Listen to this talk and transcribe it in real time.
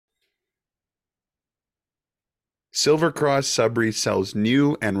Silver Cross Sudbury sells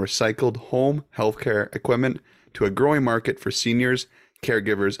new and recycled home healthcare equipment to a growing market for seniors,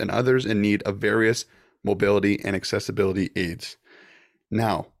 caregivers, and others in need of various mobility and accessibility aids.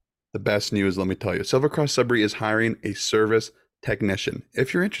 Now, the best news, let me tell you. Silver Cross Sudbury is hiring a service technician.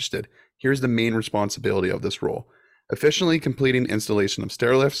 If you're interested, here's the main responsibility of this role: efficiently completing installation of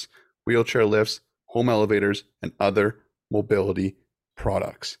stair lifts, wheelchair lifts, home elevators, and other mobility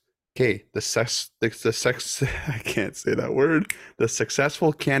products. Okay, I can't say that word. The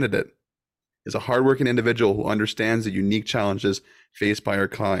successful candidate is a hardworking individual who understands the unique challenges faced by our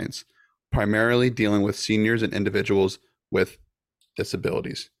clients, primarily dealing with seniors and individuals with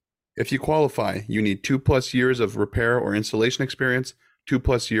disabilities. If you qualify, you need 2+ years of repair or installation experience,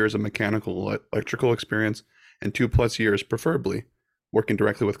 2+ years of mechanical electrical experience, and 2+ years, preferably, working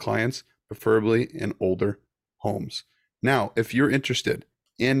directly with clients, preferably in older homes. Now, if you're interested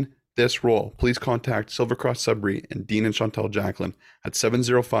in this role, please contact Silver Cross Sudbury and Dean and Chantal Jacqueline at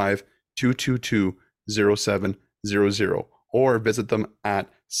 705-222-0700 or visit them at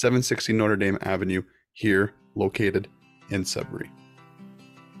 760 Notre Dame Avenue, here located in Sudbury.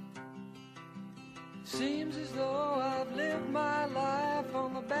 Seems as though I've lived my life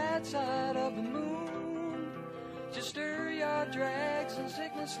on the bad side of the moon. Just stir your drags and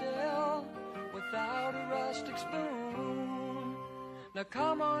sickness still without a rustic spoon. Now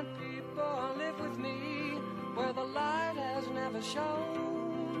come on people, live with me where the light has never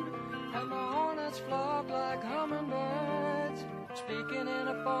shone. And the hornets flock like hummingbirds, speaking in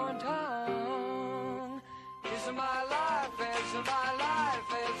a foreign tongue. It's my life, it's my life,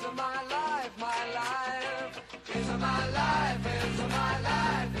 it's my life, my life. It's my life, it's my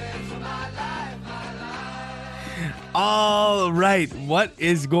life, it's my life, my life. All right, what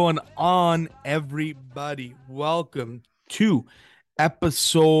is going on, everybody? Welcome to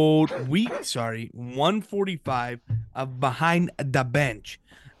episode 145 of Behind the Bench.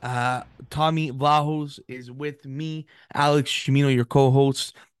 Tommy Vlahos is with me, Alex Chimino, your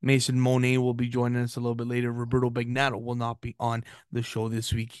co-host. Mason Monet will be joining us a little bit later. Roberto Bagnato will not be on the show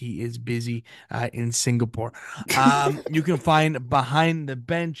this week. He is busy in Singapore. You can find Behind the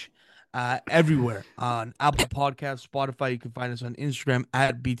Bench everywhere on Apple Podcasts, Spotify. You can find us on Instagram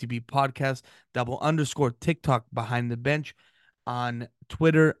at BTB Podcast, _ TikTok Behind the Bench, on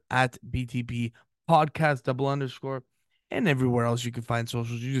Twitter at BTB Podcast, _ and everywhere else you can find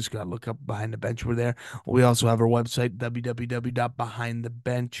socials. You just got to look up Behind the Bench. We're there. We also have our website,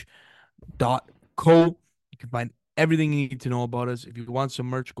 www.behindthebench.co. You can find everything you need to know about us. If you want some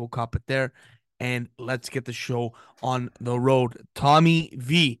merch, go cop it there. And let's get the show on the road. Tommy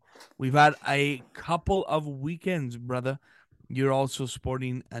V, we've had a couple of weekends, brother. You're also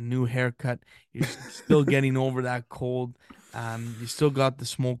sporting a new haircut. You're still getting over that cold. You still got the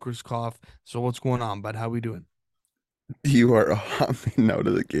smoker's cough. So what's going on, bud? How we doing? You are humming out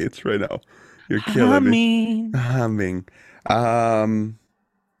of the gates right now. You're killing me. Humming.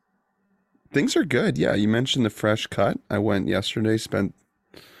 Things are good. Yeah, you mentioned the fresh cut. I went yesterday, it's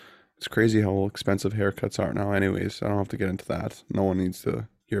crazy how expensive haircuts are now. Anyways, I don't have to get into that. No one needs to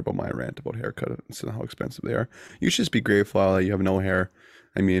hear about my rant about haircuts and how expensive they are. You should just be grateful that you have no hair.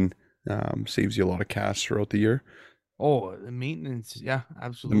 I mean, saves you a lot of cash throughout the year. Oh, the maintenance. Yeah,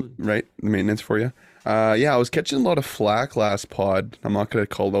 absolutely. Right? The maintenance for you. Yeah, I was catching a lot of flack last pod. I'm not going to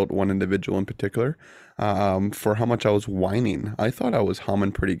call out one individual in particular for how much I was whining. I thought I was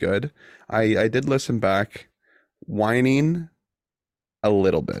humming pretty good. I did listen back. Whining a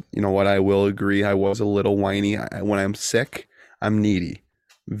little bit. You know what? I will agree. I was a little whiny. When I'm sick, I'm needy.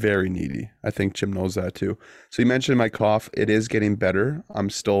 Very needy. I think Jim knows that too. So you mentioned my cough. It is getting better.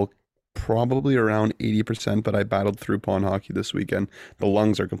 I'm still probably around 80%, but I battled through pond hockey this weekend. The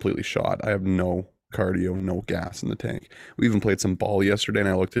lungs are completely shot. I have no cardio, no gas in the tank. We even played some ball yesterday, and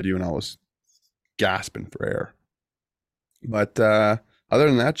I looked at you and I was gasping for air. But other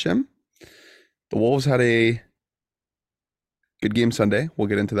than that, Jim, the Wolves had a good game Sunday. We'll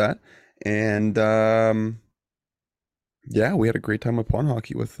get into that. And yeah, we had a great time with pond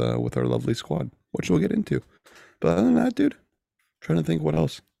hockey with our lovely squad, which we'll get into. But other than that, dude, trying to think what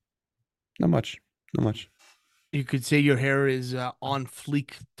else. Not much. You could say your hair is on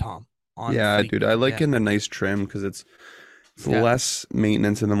fleek, Tom. Yeah, Fleek. dude, I like getting a nice trim because it's less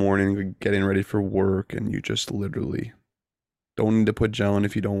maintenance in the morning, getting ready for work, and you just literally don't need to put gel in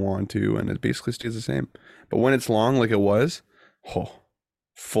if you don't want to, and it basically stays the same. But when it's long like it was,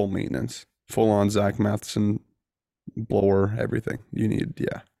 full maintenance, full on Zach Matheson blower, everything you need.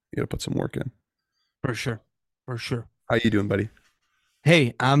 Yeah, you gotta put some work in. For sure. How you doing, buddy?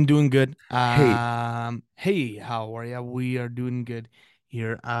 Hey, I'm doing good. Hey, Hey, how are you? We are doing good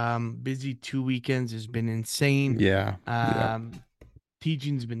here. Busy 2 weekends has been insane. Yeah. Yeah. Um,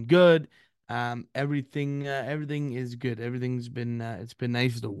 Teaching's been good. Everything is good. Everything's been it's been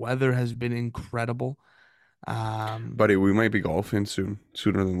nice. The weather has been incredible. Um, Buddy, we might be golfing soon,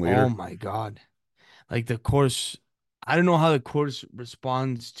 sooner than oh later. my God. Like the course, I don't know how the course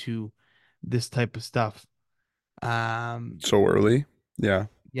responds to this type of stuff. Um, So early. Yeah.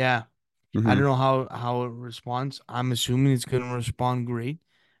 yeah, I Mm-hmm. don't know how it responds. I'm assuming it's going to respond great.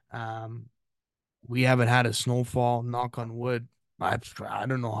 Um, we haven't had a snowfall, knock on wood. I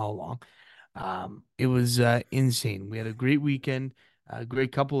don't know how long. It was insane. We had a great weekend, a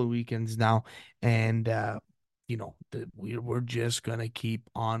great couple of weekends now, and we're just gonna keep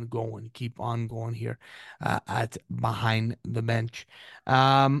on going here at behind the bench.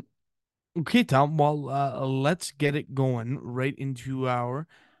 Um, okay, Tom. Well, let's get it going right into our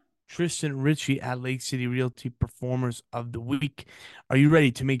Tristan Ritchie at Lake City Realty Performers of the Week. Are you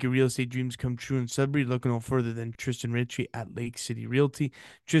ready to make your real estate dreams come true in Sudbury? Look no further than Tristan Ritchie at Lake City Realty.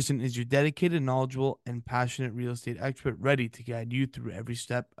 Tristan is your dedicated, knowledgeable, and passionate real estate expert ready to guide you through every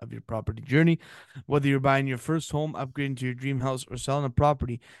step of your property journey. Whether you're buying your first home, upgrading to your dream house, or selling a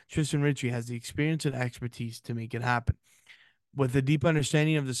property, Tristan Ritchie has the experience and expertise to make it happen. With a deep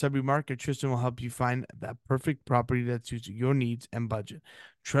understanding of the Sudbury market, Tristan will help you find that perfect property that suits your needs and budget.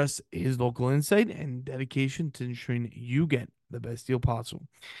 Trust his local insight and dedication to ensuring you get the best deal possible.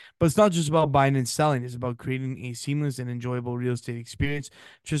 But it's not just about buying and selling, it's about creating a seamless and enjoyable real estate experience.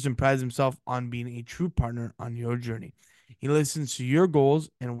 Tristan prides himself on being a true partner on your journey. He listens to your goals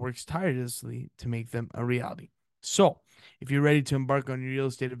and works tirelessly to make them a reality. So, if you're ready to embark on your real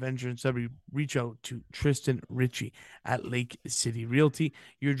estate adventure in Sudbury, reach out to Tristan Ritchie at Lake City Realty.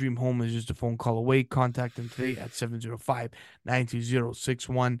 Your dream home is just a phone call away. Contact them today at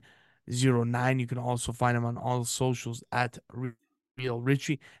 705-920-6109. You can also find him on all socials at Real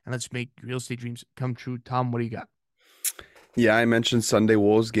Richie. And let's make real estate dreams come true. Tom, what do you got? Yeah, I mentioned Sunday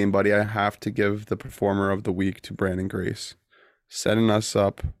Wolves game, buddy. I have to give the performer of the week to Brandon Grace. Setting us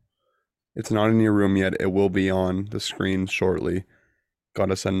up. It's not in your room yet. It will be on the screen shortly.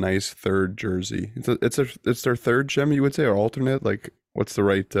 Got us a nice third jersey. It's their third gem, you would say, or alternate. Like, what's the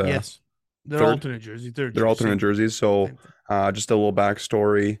right Yes. They're third? alternate jersey, third They're jersey. alternate jerseys. So, Same thing. just a little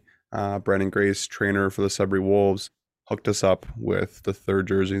backstory. Brandon Grace, trainer for the Sudbury Wolves, hooked us up with the third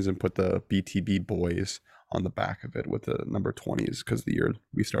jerseys and put the BTB boys on the back of it with the number 20s because the year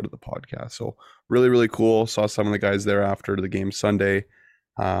we started the podcast. So really, really cool. Saw some of the guys there after the game Sunday.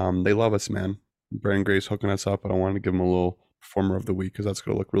 They love us, man. Brandon Grace hooking us up. I don't want to give him a little performer of the week because that's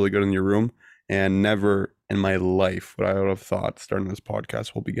going to look really good in your room. And never in my life would I have thought starting this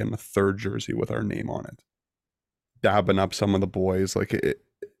podcast we'll be getting a third jersey with our name on it. Dabbing up some of the boys. Like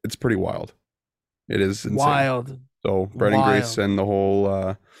it's pretty wild. It is insane. Wild. So Brandon Grace Wild. and the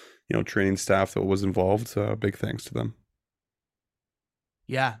whole training staff that was involved, big thanks to them.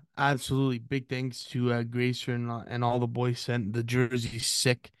 Yeah, absolutely. Big thanks to Gracer and all the boys sent the jersey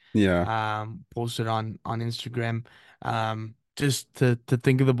sick. Yeah. Posted on Instagram. Just to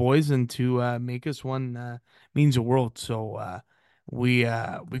think of the boys and to make us one means the world. So we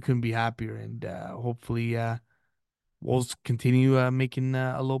couldn't be happier, and hopefully we'll continue making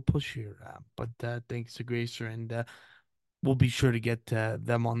a little push here. But thanks to Gracer, and we'll be sure to get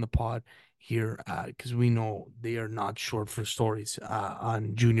them on the pod here because we know they are not short for stories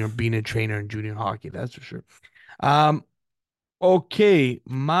on junior being a trainer in junior hockey. That's for sure. Um, okay,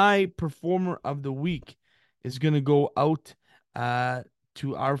 my performer of the week is gonna go out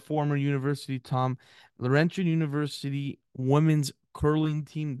to our former university, Tom. Laurentian University women's curling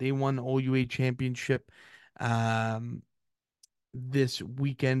team. They won OUA championship. Um, this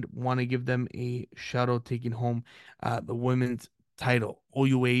weekend. Want to give them a shout out taking home the women's title,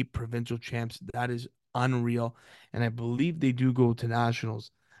 OUA provincial champs. That is unreal. And I believe they do go to nationals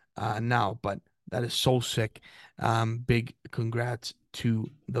now, but that is so sick. Big congrats to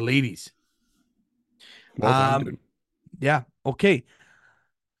the ladies. Well done, Um, dude. yeah, okay.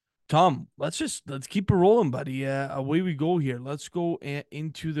 Tom, let's keep it rolling, buddy. Away we go here. Let's go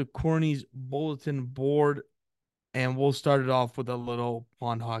into the Corny's bulletin board. And we'll start it off with a little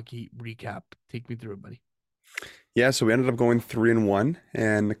pond hockey recap. Take me through it, buddy. Yeah, so we ended up going 3-1.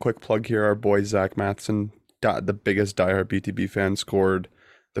 And a quick plug here, our boy Zach Matheson, the biggest diehard BTB fan, scored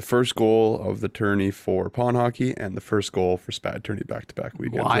the first goal of the tourney for pond hockey and the first goal for SPAD tourney back-to-back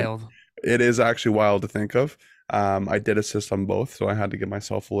weekends. Wild. It is actually wild to think of. I did assist on both, so I had to give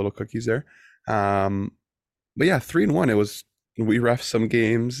myself a little cookies there. But yeah, 3-1. We ref some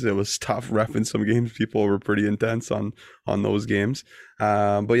games. It was tough refing some games. People were pretty intense on those games.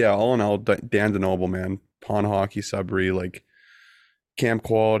 But yeah, all in all, Dan DeNoble, man, pond hockey, Sudbury, like Camp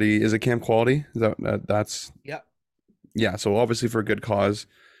Quality. Is it Camp Quality? Is that's Yep. yeah. So obviously for a good cause.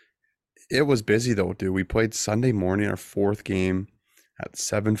 It was busy though, dude. We played Sunday morning, our fourth game at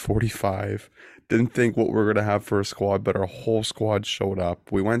 7:45. Didn't think what we are gonna have for a squad, but our whole squad showed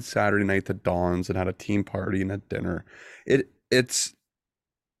up. We went Saturday night to Don's and had a team party and a dinner. It's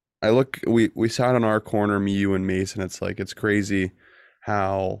I look we sat on our corner, me, you, and Mason. It's like it's crazy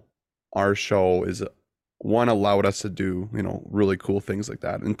how our show is one allowed us to do, really cool things like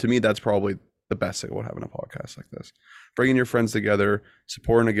that. And to me, that's probably the best thing about having a podcast like this. Bringing your friends together,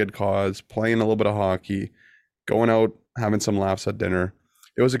 supporting a good cause, playing a little bit of hockey, going out, having some laughs at dinner.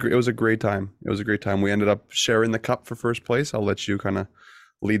 It was a great time. It was a great time. We ended up sharing the cup for first place. I'll let you kind of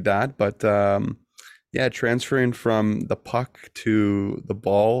lead that, but yeah, transferring from the puck to the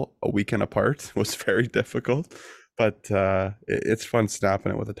ball a weekend apart was very difficult, but it's fun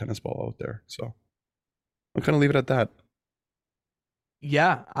snapping it with a tennis ball out there. So I'll kind of leave it at that.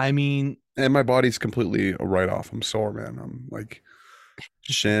 Yeah, I mean, And my body's completely a write-off. I'm sore, man. I'm like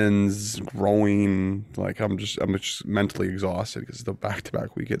shins, growing. Like I'm just mentally exhausted because of the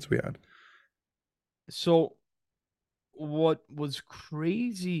back-to-back weekends we had. so what was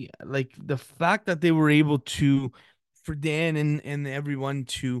crazy, like the fact that they were able to, for Dan and everyone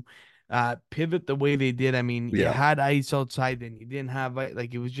to pivot the way they did. I mean, you Yeah. had ice outside, then you didn't have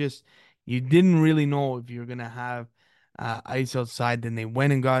like it was just you didn't really know if you're gonna have ice outside. Then they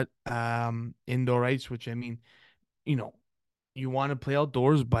went and got indoor ice, which I mean, you know, you want to play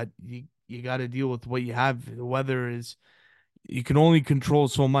outdoors, but you got to deal with what you have. The weather is you can only control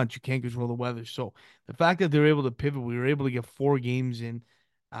so much. You can't control the weather. So the fact that they're able to pivot, we were able to get 4 games in,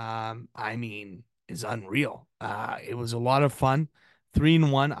 I mean, is unreal. It was a lot of fun.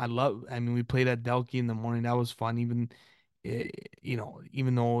 3-1. I mean, we played at Delky in the morning. That was fun. Eh,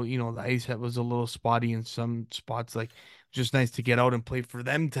 even though, the ice was a little spotty in some spots, like just nice to get out and play for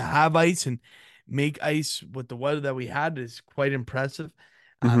them to have ice and make ice with the weather that we had is quite impressive.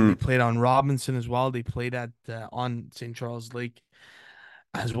 They Hmm. played on Robinson as well. They played at on St. Charles Lake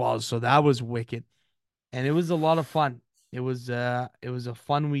as well. So that was wicked, and it was a lot of fun. It was a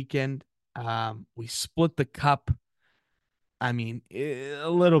fun weekend. We split the cup. I mean, a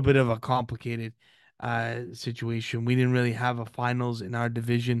little bit of a complicated situation. We didn't really have a finals in our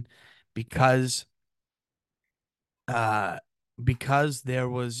division because uh because there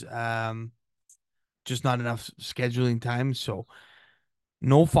was just not enough scheduling time. So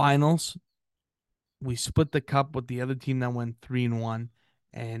no finals. We split the cup with the other team that went 3-1,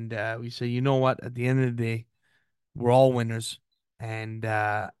 and we say, you know what? At the end of the day, we're all winners, and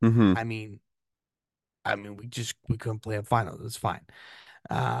Hmm. I mean, we couldn't play a final. It's fine.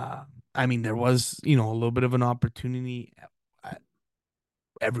 Uh, I mean, there was a little bit of an opportunity. Uh,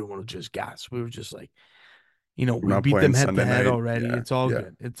 Everyone was just gassed. We were just like, We're we not beat them playing head to Sunday head night. already. Yeah. It's all Yeah.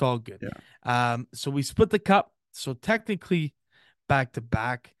 good. It's all good. Yeah. So we split the cup. So technically, back to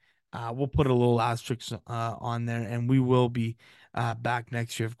back. We'll put a little asterisk on there, and we will be back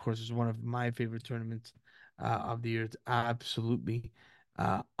next year. Of course, it's one of my favorite tournaments of the year. It's absolutely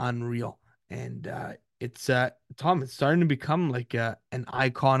unreal, and it's Tom. It's starting to become like an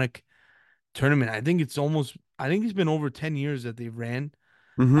iconic tournament. I think it's been over 10 years that they've ran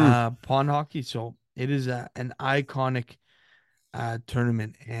Hmm. pond hockey, so it is an iconic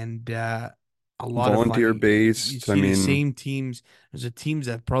tournament and a lot of fun. Volunteer You based. I see the mean, same teams. There's a teams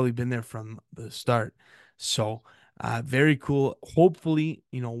that have probably been there from the start. So very cool. Hopefully,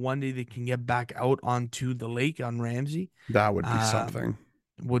 one day they can get back out onto the lake on Ramsey. that would be Um, something.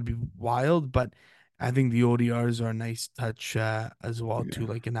 would be wild, but I think the ODRs are a nice touch as well too. Yeah.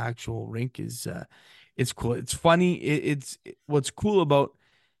 Like an actual rink is it's cool. It's funny. What's cool about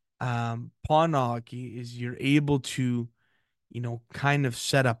pond hockey is you're able to kind of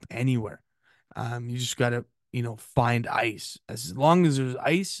set up anywhere. You just gotta, find ice. As long as there's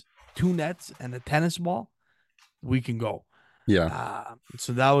ice, 2 nets, and a tennis ball, we can go. Yeah.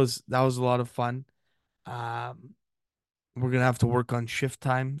 So that was a lot of fun. Um, we're gonna have to work on shift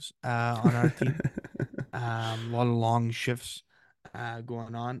times on our team. A lot of long shifts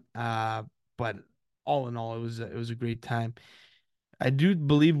going on. But all in all, it was a great time. I do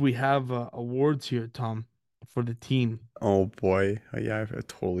believe we have awards here, Tom, for the team. Oh boy. Yeah, I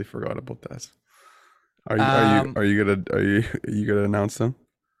totally forgot about that. Um, Are you gonna announce them?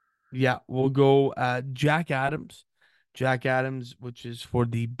 Yeah, we'll go Jack Adams. Jack Adams, which is for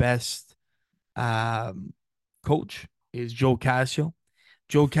the best um, coach, is Joe Casio.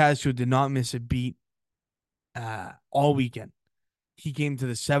 Joe Casio did not miss a beat all weekend. He came to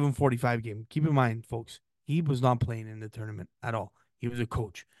the 7:45 game. Keep in mind, folks, he was not playing in the tournament at all. He was a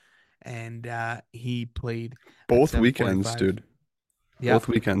coach, and he played at Both weekends, 7:45. dude. Yeah. both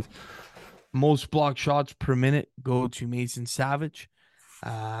weekends. Most block shots per minute go to Mason Savage.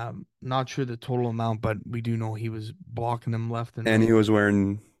 Not sure the total amount, but we do know he was blocking them left and And right. he was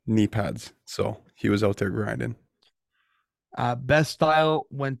wearing knee pads, so he was out there grinding. Best style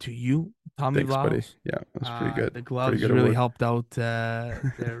went to you, Tommy Thanks, buddy. Vahos. Yeah, that's pretty good. The Pretty gloves good really award. helped out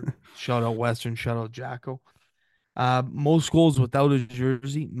their shout out Western, shout out Jacko. Most goals without a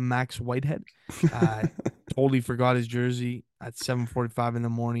jersey, Max Whitehead. Uh, totally forgot his jersey at 7:45 in the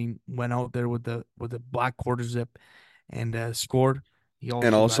morning. Went out there with the black quarter zip and scored. He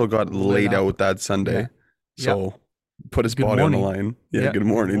And also also got got lit laid up. out that Yeah. Sunday. Yep. So put his Good body on the morning. line. Yeah, Yeah. good Good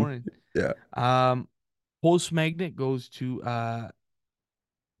morning. morning. Yeah. Um, Post magnet goes to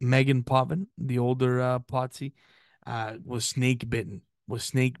Megan Potvin, the older Potsy. Was snake bitten. Was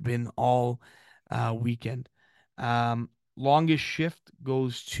snake bitten all weekend. Longest shift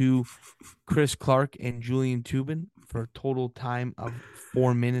goes to Chris Clark and Julian Tubin for a total time of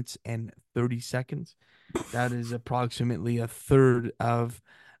 4 minutes and 30 seconds. That is approximately a third of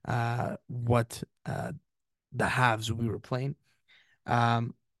what the halves we were playing.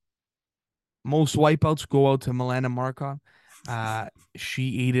 Um, Most wipeouts go out to Milana Markov. Uh,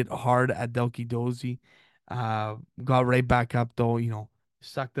 she ate it hard at Delky Dozy. Got right back up though,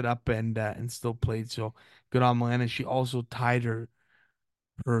 sucked it up and still played. So good on Milana. She also tied her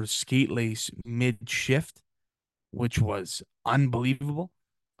skate lace mid shift, which was unbelievable.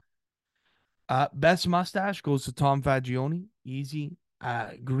 Best mustache goes to Tom Fagioni. Easy.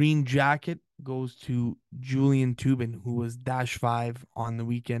 Green jacket goes to Julian Tubin, who was -5 on the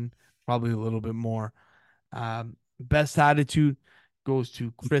weekend, probably a little bit more. Best attitude goes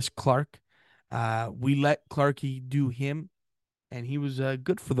to Chris Clark. We let Clarky do him, and he was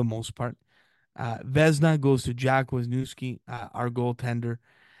good for the most part. Vesna goes to Jack Wisniewski, our goaltender.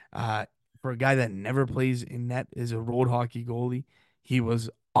 Uh, for a guy that never plays in net, is a road hockey goalie. He was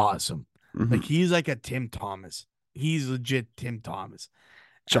awesome. Hmm. Like he's like a Tim Thomas. He's legit Tim Thomas.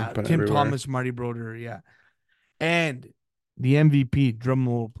 Jumping Tim everywhere. Thomas, Marty Broder, yeah. And the MVP, drum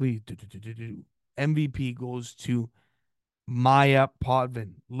roll, please. MVP goes to Maya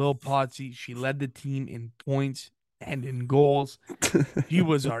Potvin, Lil Potsy. She led the team in points and in goals. She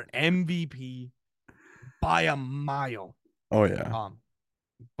was our MVP by a mile, Oh yeah.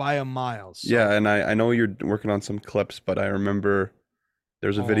 by a mile. Yeah, So, and I know you're working on some clips, but I remember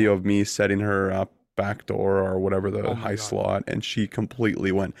there's a oh, video of me setting her up back door or whatever the oh my high God. slot, and she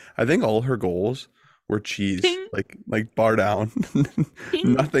completely went. I think all her goals were cheese, Ping, like bar down,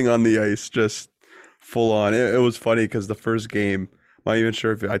 ping. nothing on the ice, just full on. It was funny because the first game, I'm not even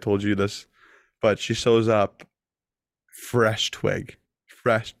sure if I told you this, but she shows up fresh twig,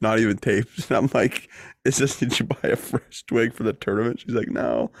 fresh, not even taped. And I'm like, is this, did you buy a fresh twig for the tournament? She's like,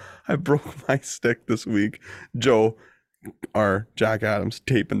 no, I broke my stick this week. Joe, our Jack Adams,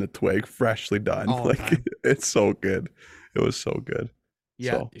 taping the twig, freshly done. All the Like, time. it's so good. It was so good.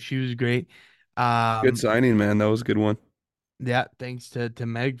 Yeah, So she was great. good Um, signing, man. That was a good one. yeah, thanks to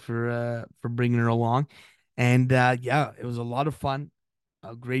Meg for bringing her along. And yeah, it was a lot of fun.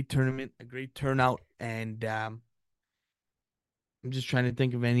 A great tournament, a great turnout, and I'm just trying to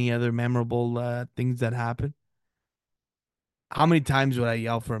think of any other memorable things that happened. How many times would I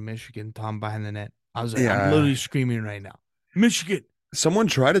yell for a Michigan Tom behind the net? I was like, I'm Yeah. literally screaming right now, Michigan. Someone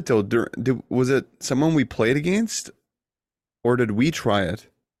tried it though. Was it someone we played against, or did we try it?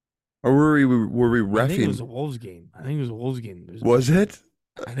 Or were we I think it was reffing? a Wolves game. I think it was a Wolves game. It was Was Michigan.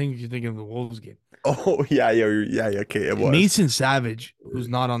 it? I think you're thinking of the Wolves game. Oh yeah. Okay, it was. Mason Savage, who's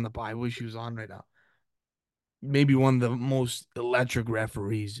not on the I wish he was on right now. Maybe one of the most electric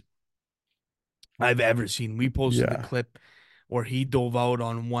referees I've ever seen. We posted the Yeah. clip where he dove out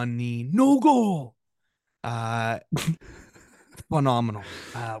on one knee, no goal. Uh, Phenomenal.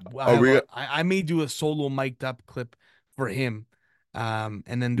 Are we? I may do a solo mic'd up clip for him, and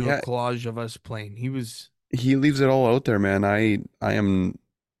then do a Yeah. collage of us playing. He was He leaves it all out there, man. I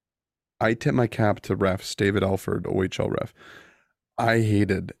tip my cap to refs, David Alford, OHL ref. I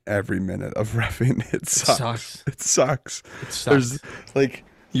hated every minute of refing. It it sucks. sucks. It sucks. It There's sucks. like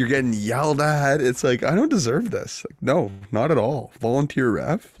you're getting yelled at. It's like I don't deserve this. Like, no, not at all. Volunteer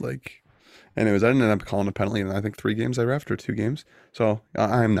ref. Like, anyways, I ended up calling a penalty in I think 3 games I refed or 2 games. So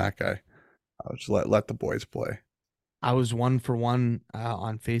I'm that guy. I'll just let the boys play. I was 1 for 1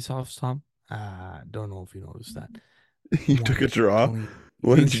 on faceoffs, Tom. Don't know if you noticed that. You Won took a it draw. clean.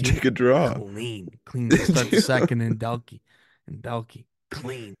 When did you take a draw? Clean to start the second in Delky,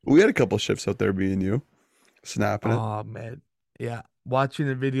 clean. We had a couple shifts out there, me and you, snapping it. Oh man, yeah. Watching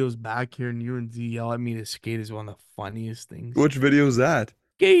the videos back here and you and Z yell at me to skate is one of the funniest things. Which video is that?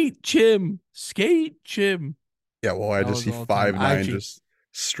 Skate, chim. Yeah, well, I That just was see all time. 5'9" Actually, just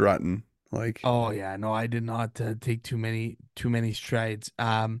strutting. Like, oh yeah, no, I did not take too many strides.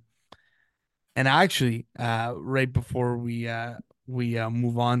 And actually, right before we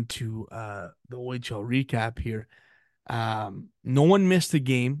move on to the OHL recap here, no one missed a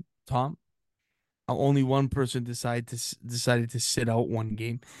game, Tom. Only one person decided to sit out one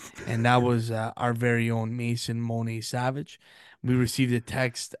game, and that was our very own Mason Monet Savage. We received a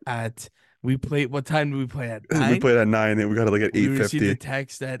text at we played. What time did we play at? we 9. played at 9 and we got to like at We received a 8:50.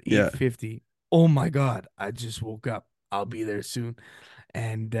 text at Yeah. 8:50. Oh my God, I just woke up. I'll be there soon.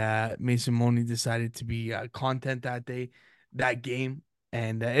 And Mason Mooney decided to be content that day, that game,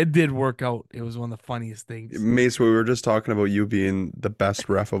 and it did work out. It was one of the funniest things. Mace, we were just talking about you being the best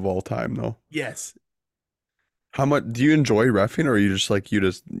ref of all time, though. Yes. How much do you enjoy reffing, or are you just like,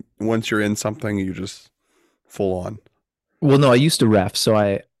 once you're in something, you just full on? Well, no, I used to ref, so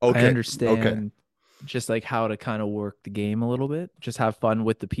I Okay. Okay. understand just like how to kind of work the game a little bit, just have fun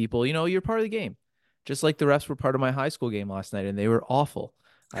with the people. You're part of the game. Just like the refs were part of my high school game last night, and they were awful.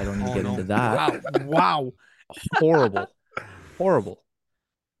 I don't need to Oh get no. into that. Wow. Wow. Horrible, horrible.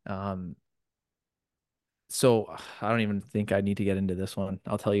 Um, so I don't even think I need to get into this one.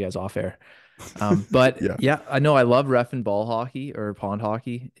 I'll tell you guys off air. But Yeah. yeah, I know I love ref and ball hockey or pond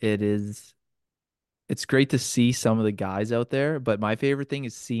hockey. It's great to see some of the guys out there, but my favorite thing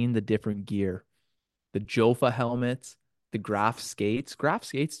is seeing the different gear. The Jofa helmets, the Graf skates. Graf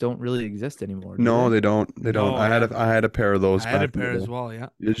skates don't really exist anymore, do No, they? they don't. They don't. No, yeah. I had a pair of those I had a back in the pair as day. well, yeah.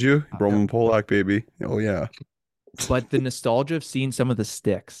 Did you? Yep. Roman Polak, baby. Oh yeah. But the nostalgia of seeing some of the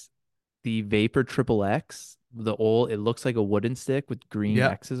sticks, the Vapor Triple X, it looks like a wooden stick with green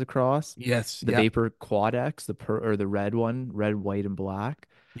Yeah. X's across. Yes. The Yeah. Vapor Quad X, or the red one, red, white, and black.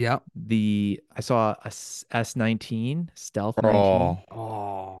 Yeah. I saw a S19, Stealth 19. Oh,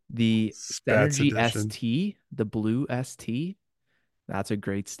 Oh. The Spats Synergy edition. ST, the blue ST, that's a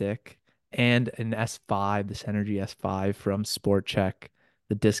great stick. And an S5, the Synergy S5 from Sport Check,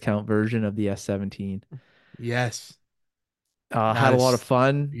 the discount version of the S17. Yes. Had That a lot of is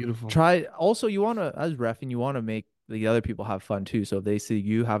fun. beautiful. Also, you want to, as reffing, you want to make the other people have fun too. So if they see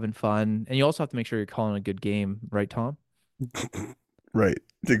you having fun, and you also have to make sure you're calling a good game, right, Tom? Right.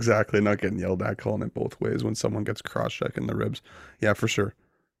 Exactly. Not getting yelled at, calling it both ways when someone gets cross-checking the ribs. Yeah, for sure.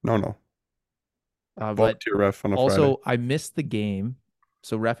 No, no. But Volunteer ref on a Friday. also, I missed the game.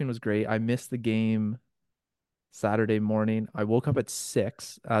 So reffing was great. I missed the game Saturday morning. I woke up at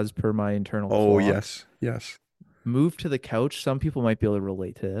 6 as per my internal Oh, clock. yes. Yes. Moved to the couch. Some people might be able to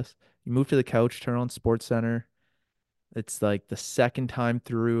relate to this. You move to the couch, turn on Sports Center. It's like the second time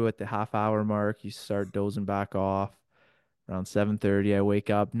through at the half hour mark, you start dozing back off. Around 7:30, I wake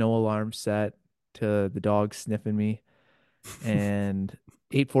up, no alarm set to the dog sniffing me. And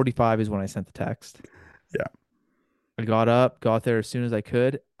 8:45 is when I sent the text. Yeah. I got up, got there as soon as I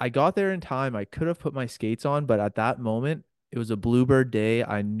could. I got there in time. I could have put my skates on, but at that moment, it was a Bluebird day.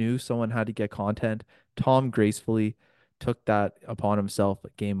 I knew someone had to get content. Tom gracefully took that upon himself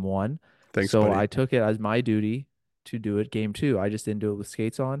at game 1. Thanks, So buddy. I took it as my duty to do it game 2. I just didn't do it with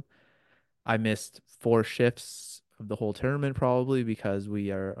skates on. I missed 4 shifts of the whole tournament probably because we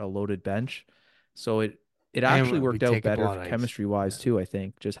are a loaded bench. So it actually And we worked out take up a better lot of ice. chemistry wise Yeah. too, I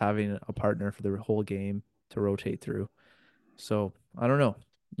think, just having a partner for the whole game to rotate through. So I don't know.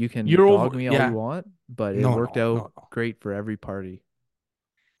 You can You're dog over, me all yeah. you want, but it No, worked no, out no, no. great for every party.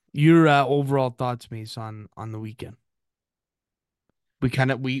 Your overall thoughts, Mace, on the weekend. We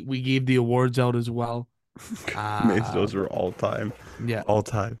gave the awards out as well. Mace, those are all time. Yeah. All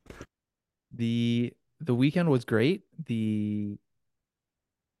time. The weekend was great. The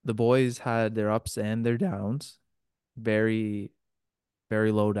boys had their ups and their downs. Very,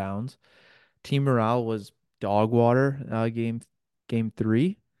 very low downs. Team morale was dog water, game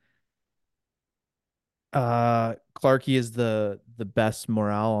 3. Clarkie is the best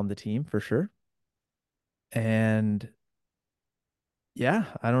morale on the team for sure. And yeah,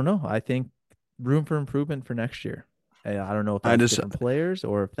 I don't know. I think room for improvement for next year. I don't know if I that's just different players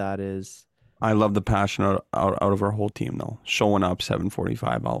or if that is I love the passion out of our whole team though. Showing up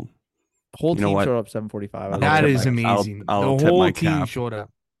 7:45. whole You know team what? showed up 7:45. I I'll love That tip it. is my- amazing. I'll The tip my whole team cap. showed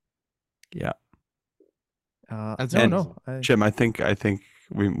up. Yeah. That's I don't amazing. know. Jim, I think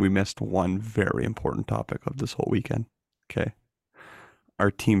we missed one very important topic of this whole weekend. Okay. Our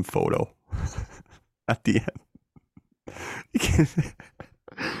team photo at the end.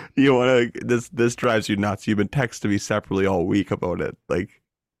 You want to this drives you nuts. You've been texting me separately all week about it, like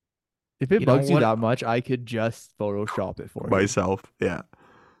If it You know bugs you what? that much, I could just Photoshop it for you. myself. Yeah.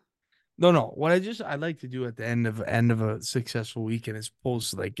 No. What I like to do at the end of a successful weekend is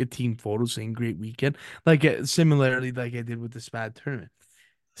post like a team photo saying great weekend, like similarly like I did with the SPAD tournament.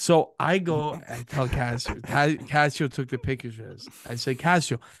 So I go, I tell Casio. Casio took the pictures for us. I said,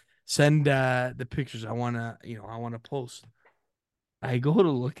 Casio, send the pictures. I wanna post. I go to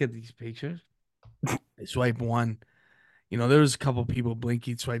look at these pictures. I swipe one. There was a couple people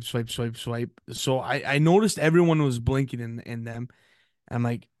blinking, swipe, swipe, swipe, swipe. So I noticed everyone was blinking in them. I'm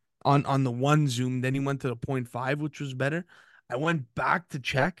like on the one zoom. Then he went to the point 0.5, which was better. I went back to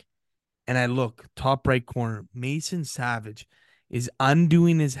check, and I look top right corner. Mason Savage is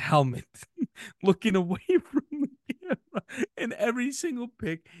undoing his helmet, looking away from the camera. And every single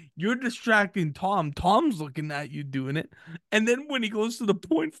pic, you're distracting Tom. Tom's looking at you doing it. And then when he goes to the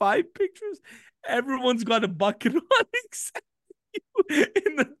point 0.5 pictures, everyone's got a bucket on except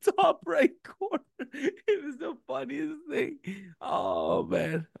in the top right corner. It is the funniest thing. Oh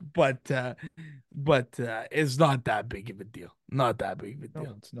man. But it's not that big of a deal. Not that big of a No,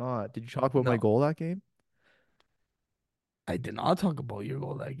 deal. it's not. Did you talk about my No. goal that game? I did not talk about your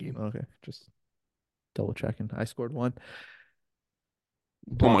goal that game. Okay, just double checking. I scored one.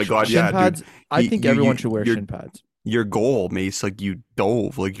 Oh Block my God, shot. Shin yeah, dude. pads. I think everyone should wear Your shin pads. your goal, Mace, like you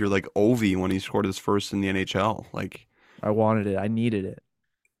dove, like you're like Ovi when he scored his first in the NHL. Like, I wanted it. I needed it.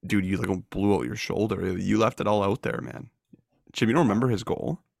 dude, you like blew out your shoulder. You left it all out there, man. Chip, you don't remember his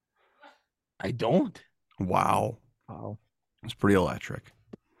goal? I don't. Wow, Wow. it's pretty electric.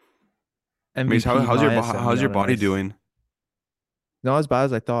 Mace, MVP Maya sent me how's your on a body nice. doing? Not as bad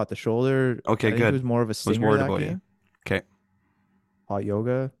as I thought. The shoulder, Okay, I think it good. was more of a Was stinger worried that about you. game. Okay. Hot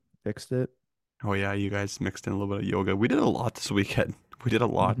yoga fixed it. Oh yeah, you guys mixed in a little bit of yoga. We did a lot this weekend. We did a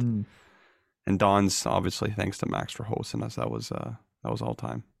lot. Mhm. And Don's obviously thanks to Max for hosting us. That was all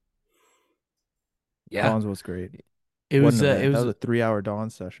time. Yeah. Dawn's was great. It What was an uh, event. it That was was a 3 hour Dawn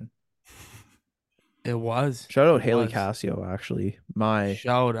session. it was. Shout out It Haley was. Casio, actually. My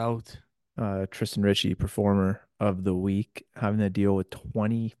Shout out. Tristan Ritchie performer of the week, having to deal with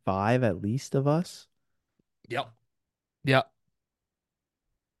 25 at least of us. Yep. Yep.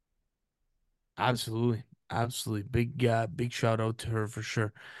 Absolutely. Absolutely. Big shout out to her for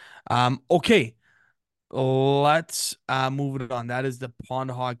sure. Okay. Let's move it on. That is the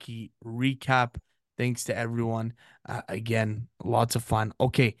pond hockey recap. Thanks to everyone. Again, lots of fun.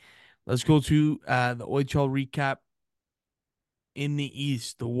 Okay, let's go to the OHL recap. In the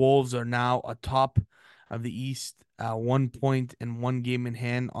East, the Wolves are now atop of the East, 1 point and one game in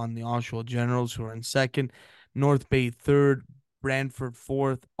hand on the Oshawa Generals, who are in second. North Bay third, Brantford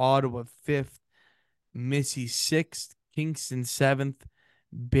fourth, Ottawa fifth, Missy sixth, Kingston seventh,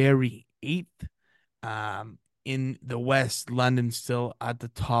 Barrie eighth. In the West, London still at the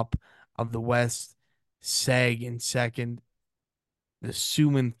top of the West, Sag in second, the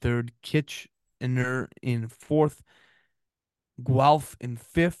Sioux in third, Kitchener in fourth, Guelph in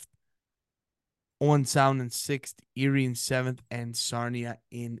fifth, Owen Sound in sixth, Erie in seventh, and Sarnia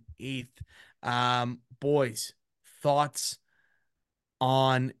in eighth. Boys, thoughts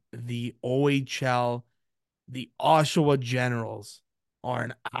on the OHL? The Oshawa Generals are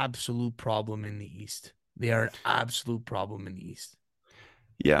an absolute problem in the East. They are an absolute problem in the East.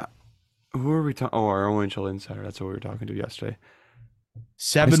 Yeah. Who are we talking? Oh, our OHL insider. That's what we were talking to yesterday.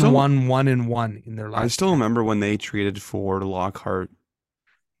 7-1, 1-1 in their I last still 10. remember when they traded for Lockhart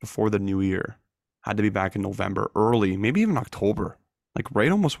before the new year. Had to be back in November, early, maybe even October. Like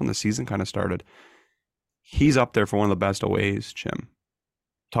right almost when the season kind of started. He's up there for one of the best OAs, Jim.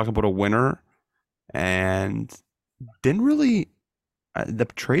 Talk about a winner, and didn't really the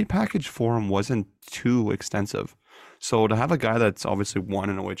trade package for him wasn't too extensive. So to have a guy that's obviously won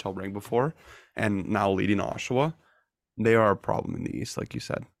an OHL ring before and now leading Oshawa, they are a problem in the East, like you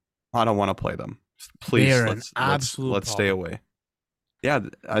said. I don't want to play them. They Please, are an absolute let's stay problem. away. Yeah,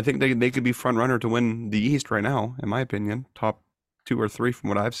 I think they could be front runner to win the East right now, in my opinion. Top 2 or 3 from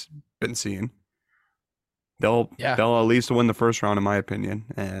what I've been seeing. They'll Yeah. at least win the first round, in my opinion,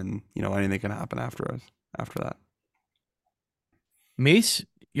 and anything can happen after that. Mace,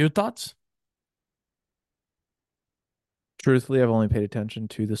 your thoughts? Truthfully, I've only paid attention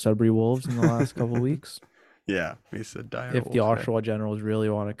to the Sudbury Wolves in the last couple of weeks. Yeah, he said dire If the Wolves guy. Oshawa Generals really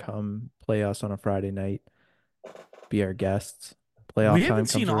want to come play us on a Friday night, be our guests, playoff We time haven't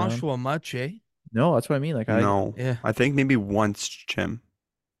seen comes around. Oshawa much, eh? No, that's what I mean. Like No, Yeah. I think maybe once, Jim.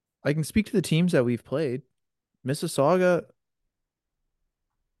 I can speak to the teams that we've played. Mississauga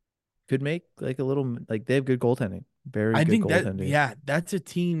could make like a little like they have good goaltending, very I good think that, goaltending. yeah, that's a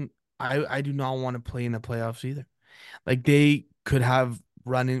team I do not want to play in the playoffs either. Like they could have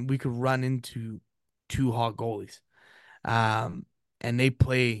we could run into two hot goalies. And they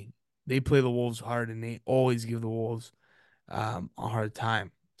play They play the Wolves hard, and they always give the Wolves a hard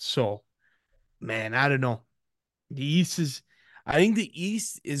time. So, man, I don't know. The East is, I think the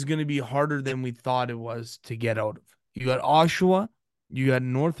East is going to be harder than we thought it was to get out of. You got Oshawa, you got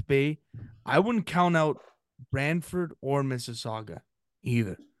North Bay. I wouldn't count out Brantford or Mississauga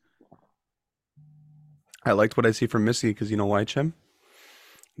either. I liked what I see from Missy because you know why, Chim?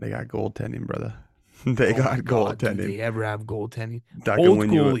 They got goaltending, brother. They Oh my got God, do goaltending. they ever have goaltending? That can Both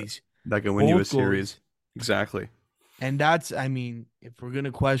win you. goalies. That can win you a Both series. goalies. Exactly. And that's, I mean, if we're going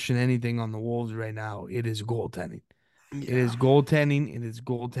to question anything on the Wolves right now, it is goaltending. It is goaltending. It is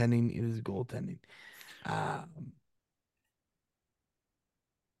goaltending. It is goaltending.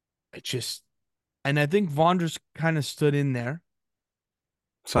 It just, and I think Vondra's kind of stood in there.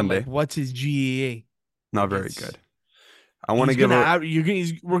 But Sunday, like, what's his GAA? not Like, very it's- good. I want to He's give gonna.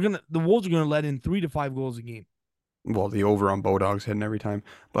 a We're gonna. The Wolves are gonna let in 3 to 5 goals a game. well the over on Bodog's hitting every time,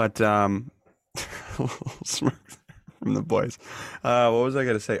 but smirks from the boys. What was I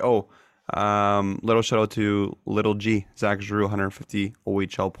gonna say? Oh, little shout out to Little G Zach Giroux, 150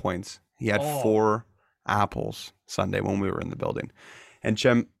 OHL points. He had Oh. 4 apples Sunday when we were in the building, and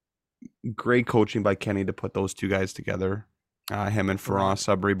Chem, great coaching by Kenny to put those two guys together. Him and Ferran Right.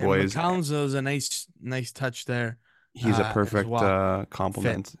 Sudbury And boys. McCallum's was a nice touch there. He's a as perfect well.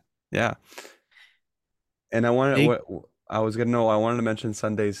 compliment. Yeah. And I wanted They- what I was gonna know. I wanted to mention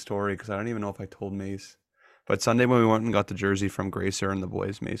Sunday's story because I don't even know if I told Mace. But Sunday when we went and got the jersey from Gracer and the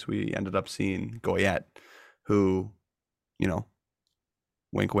boys, Mace, we ended up seeing Goyette, who, you know,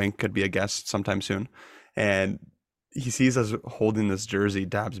 wink wink, could be a guest sometime soon. And he sees us holding this jersey,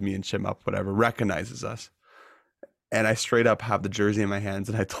 dabs me and Chim up, whatever, recognizes us. And I straight up have the jersey in my hands,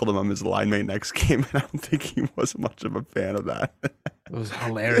 and I told him I'm his line mate next game, and I don't think he wasn't much of a fan of that. It was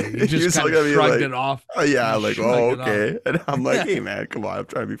hilarious. He He just was kind looking at of me shrugged like, it off. Oh, yeah, He like, shrugged oh, it off. okay. And I'm like, hey, man, come on, I'm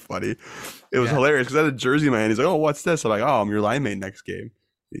trying to be funny. It was Yeah. hilarious because I had a jersey in my hand. He's like, oh, what's this? I'm like, oh, I'm your line mate next game.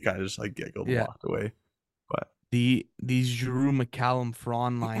 He kind of just like giggled and Yeah. walked away. But These Giroux McCallum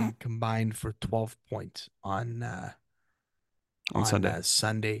Fraun line combined for 12 points on Sunday.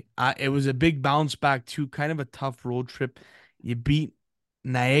 Sunday. It was a big bounce back too, kind of a tough road trip. You beat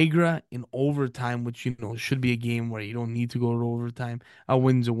Niagara in overtime, which should be a game where you don't need to go to overtime. A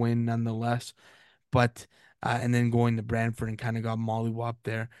win's a win nonetheless. But and then going to Brantford and kind of got mollywopped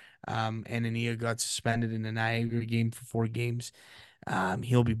there. And Ania got suspended in the Niagara game for 4 games.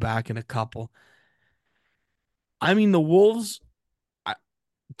 He'll be back in a couple. I mean, the Wolves,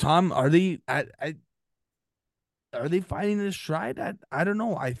 Tom, are they are they fighting their stride? I don't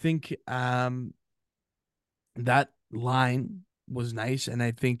know. I think that line was nice, and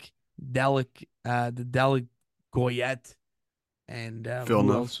I think the Goyette and who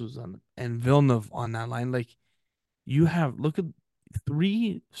Villeneuve. else was and Villeneuve on that line. Like, you have, look at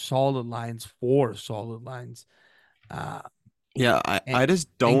 3 solid lines, 4 solid lines. Yeah, I And- just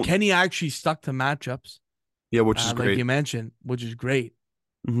And don't. Kenny actually stuck to matchups, Yeah, which is like great. you mentioned, which is great.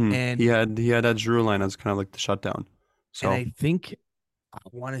 Mhm. and- he had that Drew line as kind of like the shutdown. So And I think I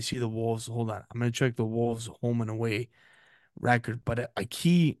want to see the Wolves. Hold on. I'm going to check the Wolves home and away record. But a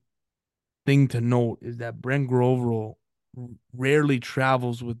key thing to note is that Brent Grover rarely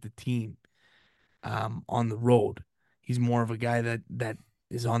travels with the team on the road. He's more of a guy that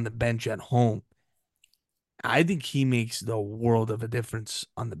is on the bench at home. I think he makes the world of a difference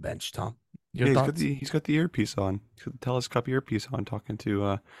on the bench, Tom. Your yeah, thoughts? he's got the earpiece on. He's got the telescope earpiece on, talking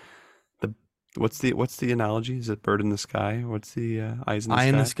to the what's the analogy? Is it bird in the sky? What's the eyes in the Eye sky?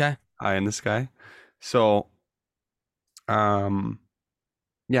 in the sky? Eye in the sky. So,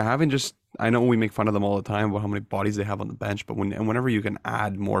 yeah, I know we make fun of them all the time about how many bodies they have on the bench, but whenever you can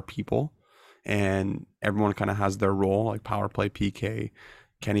add more people and everyone kind of has their role, like power play, PK,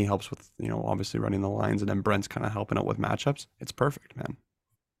 Kenny helps with, obviously running the lines, and then Brent's kind of helping out with matchups. It's perfect, man.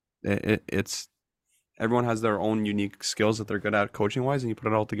 It's everyone has their own unique skills that they're good at coaching wise, and you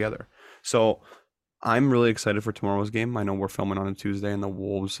put it all together. So I'm really excited for tomorrow's game. I know we're filming on a Tuesday, and the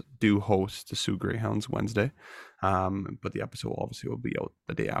Wolves do host the Sioux Greyhounds Wednesday. But the episode will be out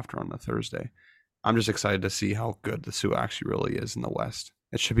the day after on the Thursday. I'm just excited to see how good the Sioux actually really is in the West.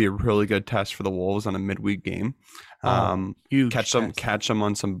 It should be a really good test for the Wolves on a midweek game. Huge Catch test. them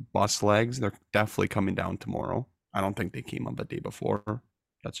on some bus legs. They're definitely coming down tomorrow. I don't think they came on the day before.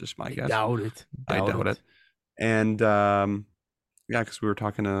 That's just my guess. Doubt it. I doubt it. And yeah, because we were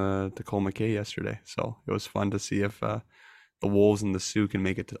talking to Cole McKay yesterday, so it was fun to see if the Wolves and the Sioux can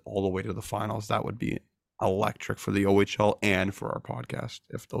make it all the way to the finals. That would be electric for the OHL and for our podcast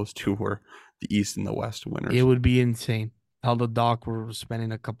if those two were the East and the West winners. It would be insane. Tell the doc we're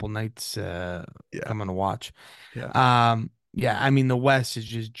spending a couple nights coming to watch. Yeah. Yeah, I mean the West is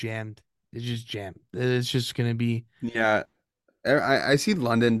just jammed. It's just jammed. It's just gonna be. Yeah, I see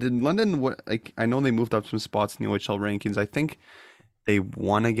London. Did London what like I know they moved up some spots in the OHL rankings. I think they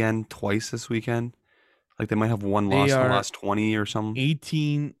won again twice this weekend. Like they might have one They loss in the are last 20 or something.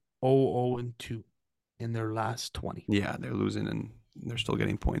 18-0-2 in their last 20. Yeah, they're losing and they're still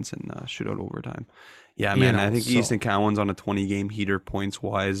getting points in shootout overtime. Yeah, You man, I know, think Easton so Cowan's on a 20 game heater points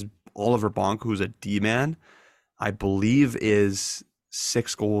wise. Oliver Bonk, who's a D man, I believe is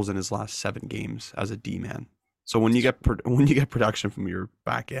 6 goals in his last 7 games as a D man. So when you get when you get production from your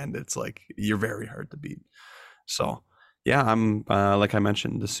back end, it's like you're very hard to beat. So yeah, I'm like I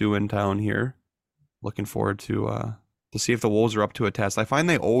mentioned, the Sioux in town here. Looking forward to see if the Wolves are up to a test. I find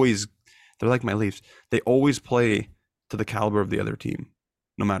they're like my Leafs. They always play to the caliber of the other team,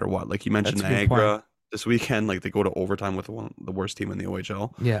 no matter what. Like you mentioned that's a good point. Niagara this weekend, like they go to overtime with the worst team in the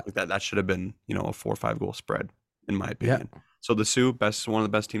OHL. Yeah, Like that should have been, a 4 or 5 goal spread, in my yeah, opinion. So the Sioux, one of the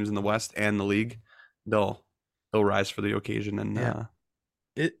best teams in the West and the league, they'll they'll rise for the occasion and yeah.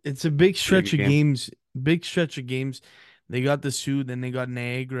 It's a big be a stretch good of game. games. Big stretch of games. They got the Sioux, then they got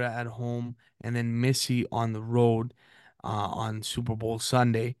Niagara at home, and then Missy on the road, on Super Bowl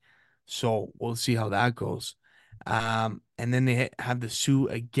Sunday. So we'll see how that goes. And then they have the Sioux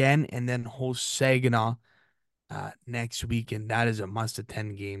again, and then host Saginaw next week, and that is a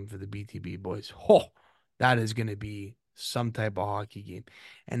must-attend game for the BTB boys. Oh, that is going to be some type of hockey game.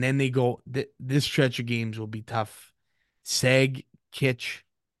 And then they go. This stretch of games will be tough. Sag, Kitch,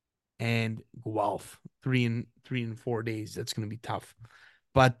 and Guelph. 3 and 4 days. That's going to be tough.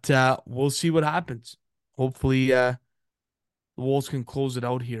 But we'll see what happens. Hopefully, the Wolves can close it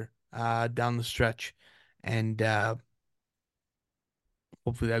out here down the stretch, and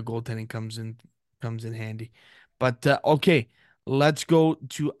hopefully that goaltending comes in handy. But okay, let's go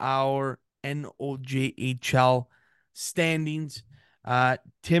to our NOJHL standings.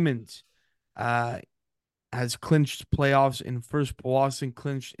 Timmins uh, has clinched playoffs in first. Boston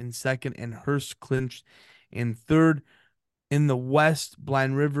clinched in second, and Hearst clinched in third. In the West,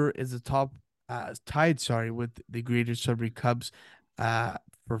 Blind River is the top, tied, sorry, with the Greater Sudbury Cubs uh,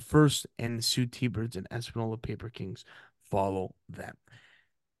 for first, and Sioux T-Birds and Espanola Paper Kings follow them.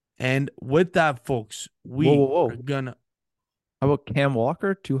 And with that, folks, Whoa, whoa, we are whoa. gonna. How about Cam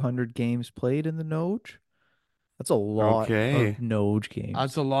Walker? 200 games played in the Noj. That's a lot of Okay. Noj That's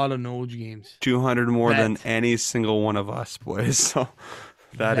games. a lot of Noj games. 200 more than Bet, any single one of us, boys. So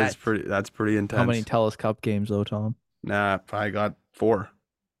bet. that's pretty How many intense. Telus Cup games though, Tom? Nah, I got 4.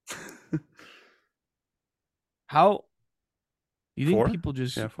 How you think 4? people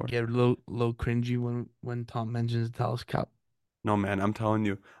just Yeah, 4. get a little cringy when Tom mentions the Dallas Cup? No, man, I'm telling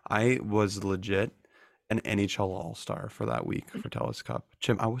you, I was legit an NHL All-Star for that week for Telus Cup.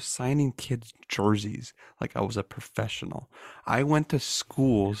 Jim, I was signing kids' jerseys like I was a professional. I went to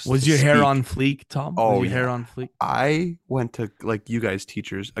schools to Was your hair speak. on fleek, Tom? Was Oh, your hair yeah. on fleek? I went to, like you guys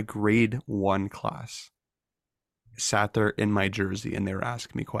teachers, a grade 1 class. Sat there in my jersey and they were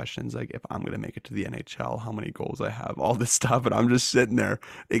asking me questions like if I'm gonna make it to the NHL, how many goals I have, all this stuff, and I'm just sitting there,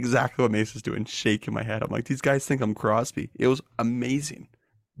 exactly what Mace is doing, shaking my head. I'm like, these guys think I'm Crosby. It was amazing.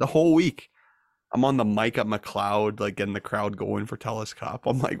 The whole week, I'm on the mic at McLeod, like getting the crowd going for Telus Cup.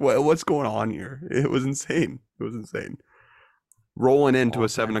 I'm like, what's going on here? It was insane. It was insane. Rolling into Oh a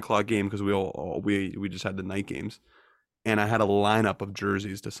seven man, o'clock game because we just had the night games and I had a lineup of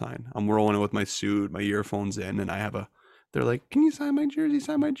jerseys to sign. I'm rolling it with my suit, my earphones in, and they're like, "Can you sign my jersey?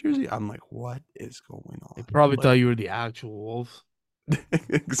 Sign my jersey." I'm like, "What is going they on?" probably thought Like, you were the actual Wolves.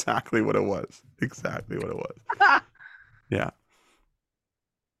 exactly what it was. Exactly what it was. Yeah.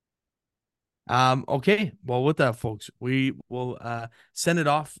 Okay. Well, with that, folks, we will send it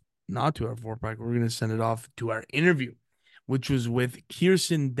off not to our four pack. We're gonna send it off to our interview, which was with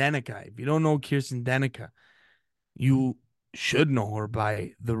Kirsten Deneka. If you don't know Kirsten Deneka, you should know her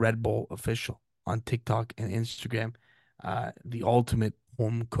by the Red Bull official on TikTok and Instagram, the ultimate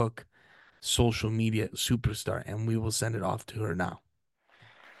home cook social media superstar. And we will send it off to her now.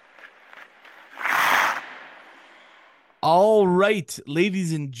 All right,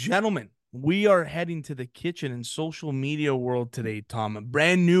 ladies and gentlemen, we are heading to the kitchen and social media world today, Tom. A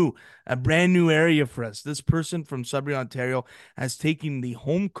brand new area for us. This person from Sudbury, Ontario, has taken the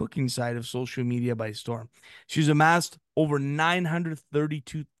home cooking side of social media by storm. She's amassed over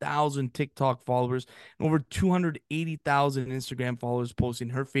 932,000 TikTok followers and over 280,000 Instagram followers,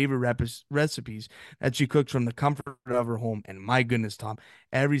 posting her favorite recipes that she cooks from the comfort of her home. And my goodness, Tom,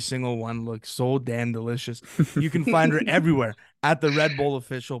 every single one looks so damn delicious. You can find her everywhere at the Red Bull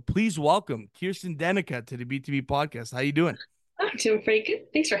Official. Please welcome Kirsten Deneka to the BTB podcast. How you doing? I'm doing pretty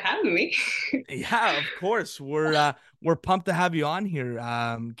good. Thanks for having me. Yeah, of course. We're pumped to have you on here,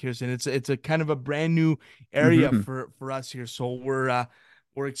 Kirsten. It's a kind of a brand new area Hmm. for us here, so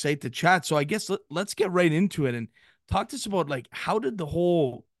we're excited to chat. So I guess let's get right into it and talk to us about like how did the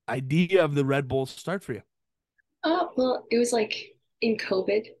whole idea of the Red Bull start for you? Oh, well, it was like in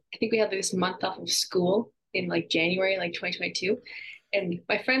COVID. I think we had this month off of school in like January, like 2022. And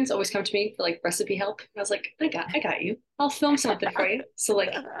my friends always come to me for like recipe help. And I was like, I got you. I'll film something for you. So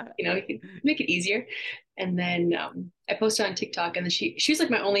like, you can make it easier. And then I posted on TikTok, and then she was like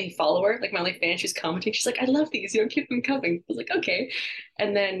my only follower, like my only fan. She was commenting. She's like, I love these. Keep them coming. I was like, okay.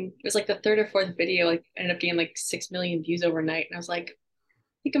 And then it was like the third or fourth video, like ended up getting like 6 million views overnight. And I was like,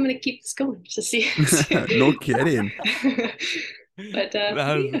 I think I'm gonna keep this going just to see. No kidding. But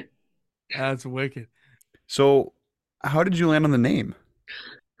That's yeah. that's wicked. So, how did you land on the name?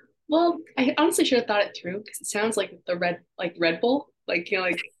 Well, I honestly should have thought it through because it sounds like the Red Bull, like so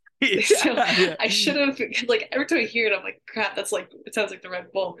Yeah, I yeah. should have like every time I hear it, I'm like, crap, that's like it sounds like the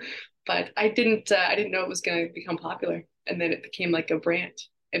Red Bull, but I didn't know it was gonna become popular, and then it became like a brand,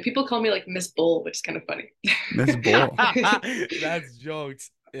 and people call me like Miss Bull, which is kind of funny. Miss Bull. That's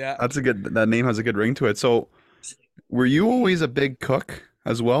jokes. Yeah. That name has a good ring to it. So, were you always a big cook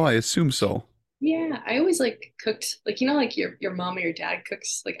as well? I assume so. Yeah, I always like cooked like like your mom or your dad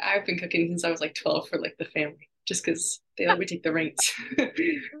cooks. Like I've been cooking since I was like 12 for like the family, just because they let me take the reins.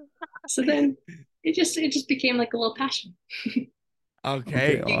 So then it just became like a little passion.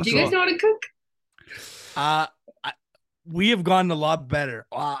 Okay, Okay, Do you guys awesome. cool. know how to cook? Uh, I, we have gotten a lot better.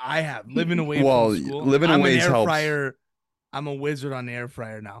 I have living away from Well, school. living I'm an away air helps. fryer. I'm a wizard on air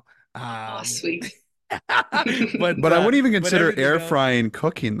fryer now. Oh, Um, sweet. but But I wouldn't even but consider everything air else, frying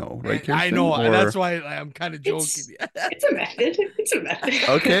cooking though, right, I Kirsten? know, and that's Or why I'm kind of joking. It's it's a method. It's a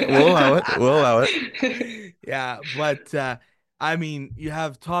okay, we'll allow it. We'll allow it. method. Yeah, but I mean, you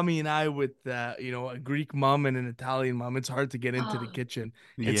have Tommy and I with a Greek mom and an Italian mom. It's hard to get into the Oh, kitchen.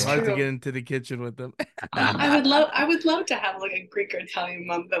 It's it's hard to Yeah. get true. into the kitchen with them. I Hmm. would love I would love to have like a Greek or Italian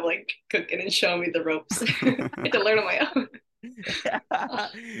mom that like cooking and showing me the ropes. I had to learn on my own. Oh,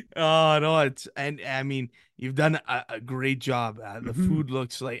 Oh no, it's and I mean you've done a great job. The Hmm. food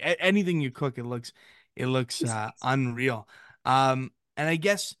looks like anything you cook, it looks thanks, guys. unreal. And I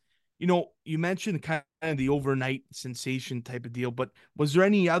guess you mentioned kind of the overnight sensation type of deal, but was there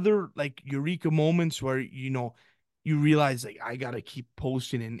any other like eureka moments where you realize like I gotta keep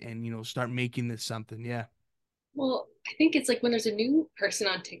posting and start making this something? Yeah. Well, I think it's like when there's a new person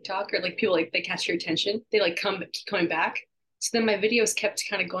on TikTok or like people like they catch your attention, they like keep coming back. So then my videos kept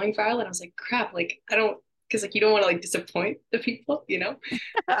kind of going viral, and I was like, crap, like I don't because like you don't want to like disappoint the people.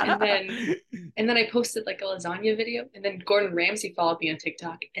 And then and then I posted like a lasagna video, and then Gordon Ramsay followed me on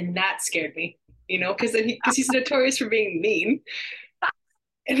TikTok, and that scared me, because he's notorious for being mean,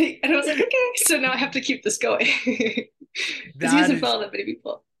 and I was like, okay, so now I have to keep this going because he That doesn't is follow that many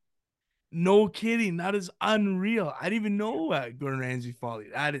people. No kidding. That is unreal. I didn't even know Gordon Ramsay followed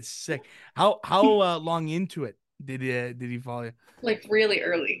you. That is sick. How long into it did he follow you? Like really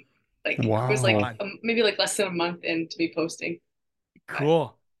early. Like it was like Wow. On. maybe like less than a month into me posting. But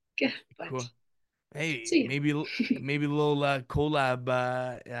Cool. yeah, but Cool. Hey, so yeah. maybe a little collab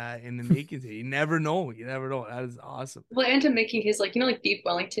in the making here. You never know. You never know. That is awesome. Well, I ended up making his like like beef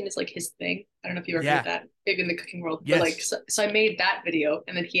Wellington is like his thing. I don't know if you ever heard Yeah. that, maybe in the cooking world, but like Yes. so I made that video,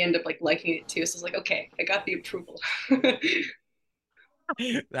 and then he ended up like liking it too. So I was like, okay, I got the approval.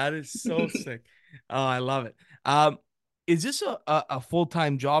 That is so sick. Oh, I love it. Is this a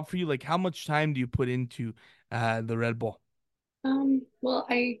full-time job for you? Like how much time do you put into the Red Bull? Well,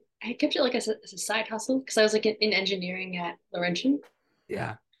 I kept it like as a side hustle because I was like in engineering at Laurentian,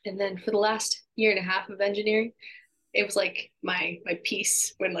 Yeah. and then for the last year and a half of engineering, it was like my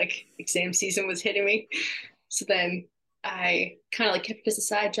piece when like exam season was hitting me. So then I kind of like kept it as a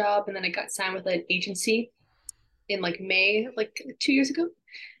side job, and then I got signed with an agency in like May of like 2 years ago,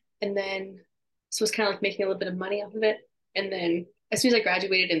 and then so I was kind of like making a little bit of money off of it. And then as soon as I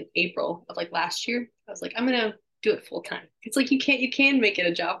graduated in April of like last year, I was like, I'm gonna do it full time. It's like you can make it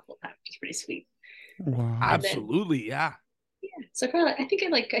a job full time, which is pretty sweet. And Wow. then Absolutely. Yeah. yeah, so I think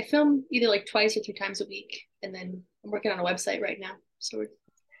I film either like twice or three times a week, and then I'm working on a website right now. So we're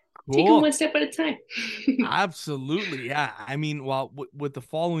taking one Cool. step at a time. Absolutely. Yeah. I mean, well, with the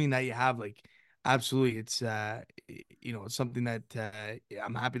following that you have, like, absolutely, it's it's something that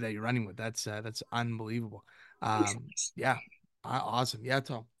I'm happy that you're running with. That's unbelievable. Thanks, Um, Alex. yeah. Awesome. Yeah,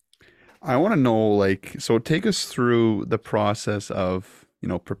 Tom. I want to know, like, so take us through the process of,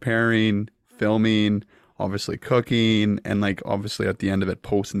 preparing, filming, obviously cooking, and like obviously at the end of it,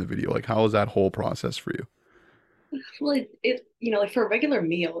 posting the video. Like, how is that whole process for you? Well, like for a regular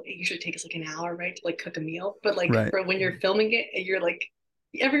meal, it usually takes like an hour, right, to like cook a meal. But like Right. for when you're filming it and you're like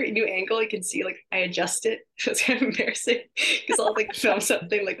every new angle, you can see like I adjust it. So it's kind of embarrassing because I'll like film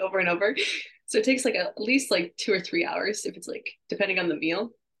something like over and over. So it takes like at least like 2 or 3 hours if it's like depending on the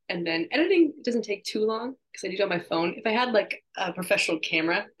meal. And then editing doesn't take too long because I do it on my phone. If I had like a professional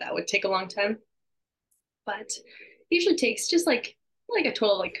camera, that would take a long time. But it usually takes just like a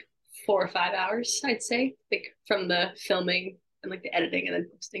total of like 4 or 5 hours, I'd say, like from the filming and like the editing and then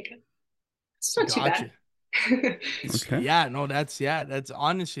posting. It's not too bad. Gotcha. Okay. Yeah, no, that's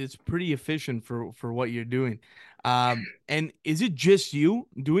honestly it's pretty efficient for what you're doing. And is it just you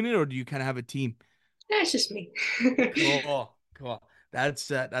doing it, or do you kind of have a team? That's just me. Cool, cool. That's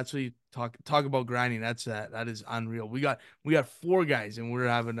what you talk about grinding. That is unreal. We got four guys, and we're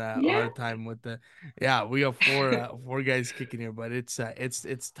having a Yeah. hard time with the. Yeah, we got four guys kicking here, but it's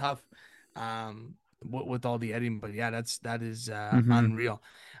tough, with all the editing. But yeah, that is Hmm. unreal.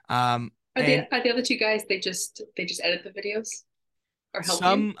 Are the And are the other two guys they just edit the videos or help you?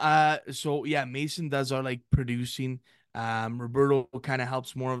 some so yeah, Mason does our like producing. Roberto kind of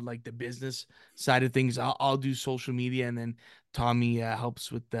helps more of like the business side of things. I'll do social media, and then Tommy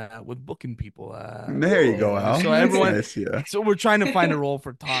helps with booking people. There you go, Oh. Al. So That's everyone, nice. Yeah. so we're trying to find a role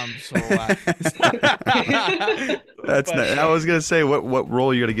for Tom. So That's but nice. I was gonna say what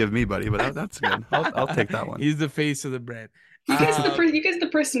role you gonna give me, buddy, but that's good. I'll take that one. he's the face of the brand. You guys the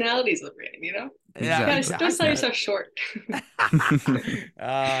personalities of the brand, Yeah, Guys, Exactly. don't sell exactly. yourself short.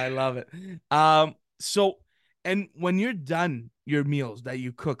 I love it. So, and when you're done your meals that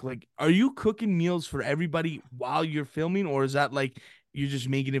you cook, like, are you cooking meals for everybody while you're filming, or is that like you're just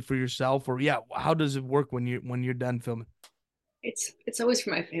making it for yourself? Or yeah, how does it work when you're done filming? It's always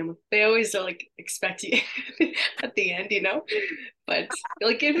for my family. They always like expect you at the end. But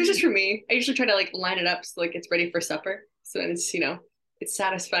like if it's just for me, I usually try to like line it up so like it's ready for supper. So then it's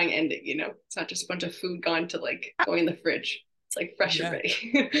satisfying ending. It's not just a bunch of food gone to like going in the fridge. It's like fresh and Yeah, ready.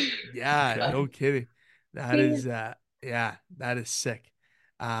 yeah, Okay. But no kidding. That yeah. is yeah, that is sick.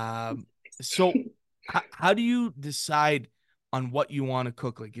 Um, so how do you decide on what you want to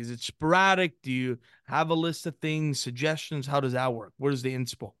cook? Like, is it sporadic? Do you have a list of things, suggestions? How does that work? Where's the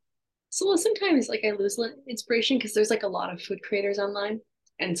inspo? So well, sometimes like I lose inspiration because there's like a lot of food creators online,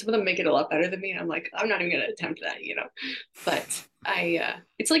 and some of them make it a lot better than me. And I'm like, I'm not even gonna attempt that. But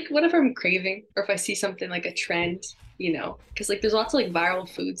it's like whatever I'm craving, or if I see something like a trend. Because like there's lots of like viral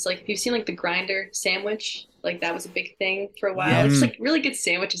foods. Like if you've seen like the grinder sandwich, like that was a big thing for a while. It's Yes. Hmm. like really good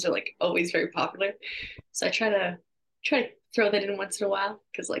sandwiches are like always very popular. So I try to throw that in once in a while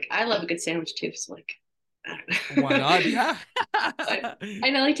because like I love a good sandwich too. So like I don't Why not? know. Yeah. But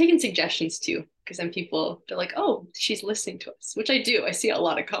I like taking suggestions too, because then people they're like, "Oh, she's listening to us," which I do. I see a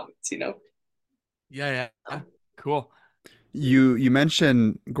lot of comments. Yeah, yeah, yeah. Um, Cool. You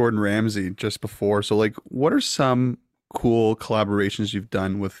mentioned Gordon Ramsay just before. So like what are some cool collaborations you've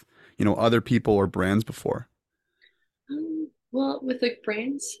done with, other people or brands before? well, with like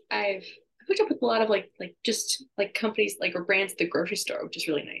brands, I've hooked up with a lot of like just like companies like or brands at the grocery store, which is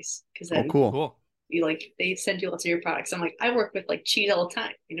really nice because Oh, then cool. Cool. you like they send you lots of your products. I'm like, I work with like cheese all the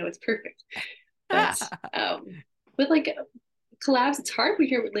time. It's perfect. But with like collabs, it's hard. We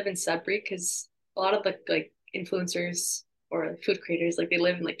here live in Sudbury because a lot of the like influencers or food creators like they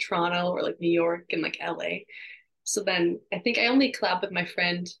live in like Toronto or like New York and like LA. So then I think I only collab with my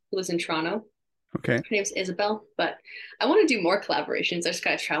friend who lives in Toronto. Okay. Her name's Isabel, but I want to do more collaborations. I just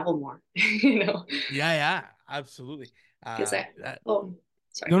gotta travel more, you know, Yeah, yeah, absolutely. because That, oh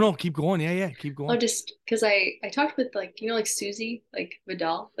sorry. no, no, keep going. Yeah, yeah, keep Oh, going. just because I talked with like like Susie like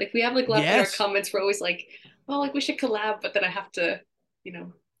Vidal. Like we have like a lot in our Yes. comments. We're always like, oh, like we should collab, but then I have to, you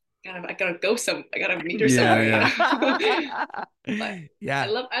know, I gotta meet her Yeah, somewhere, yeah. But Yeah.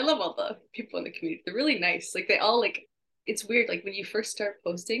 I love all the people in the community. They're really nice. Like they all like it's weird. Like when you first start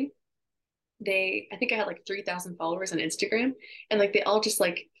posting, I think I had like 3,000 followers on Instagram, and like they all just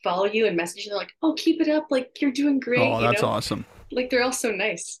like follow you and message you. They're like, oh, keep it up. Like you're doing great. Oh, that's awesome. Like they're all so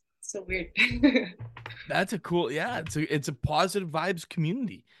nice. So weird. That's a cool, yeah, it's a positive vibes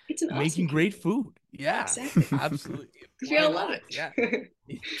community It's an awesome making great community. food. Yeah, Yeah, exactly. absolutely. Because we Why all love not? Yeah.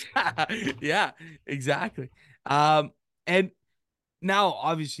 it. Yeah, exactly. And now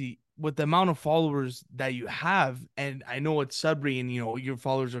obviously with the amount of followers that you have, and I know it's Sudbury and your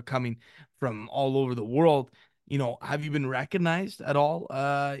followers are coming from all over the world, have you been recognized at all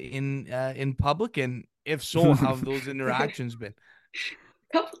in public? And if so, how have those interactions been?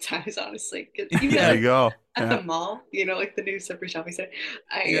 Couple times, honestly. 'Cause even There Yeah. you go. at Yeah. the mall, like the new Sudbury Shopping Center,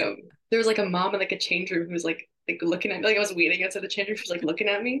 I Yeah. there was like a mom in like a change room who was like like looking at me, like I was waiting outside the change room. She was like looking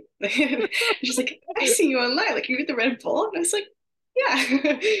at me. She's like, I see you online. Like, you with the Red Bull? And I was like, yeah.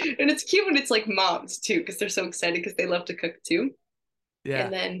 And it's cute when it's like moms too, because they're so excited because they love to cook too. Yeah.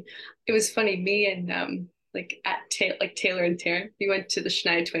 And then it was funny, me and like Taylor and Taryn, we went to the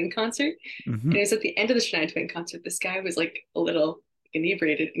Shania Twain concert. And Hmm. it was at the end of the Shania Twain concert. This guy was like a little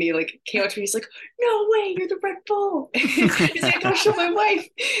inebriated, and he like came up to me. He's like, "No way, you're the Red Bull." He's like, "Go show my wife,"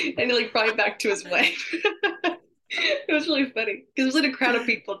 and he like brought it back to his wife. It was really funny because it was in a crowd of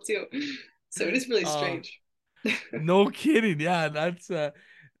people too, so it is really Uh, strange. no kidding. Yeah,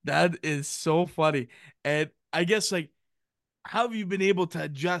 that is so funny. And I guess like how have you been able to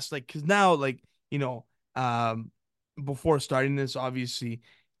adjust? Like, cause now, like, you know, um, before starting this, obviously,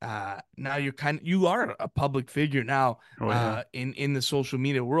 now you are a public figure now, Oh yeah. in the social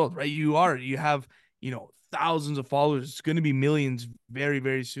media world, right? You have, thousands of followers. It's going to be millions very,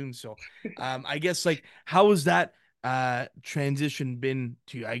 very soon. So, I guess like, how has that, transition been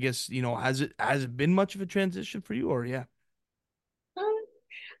to you? I guess, has it been much of a transition for you or yeah? Um,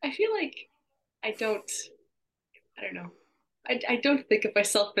 I feel like I don't. I don't know. I don't think of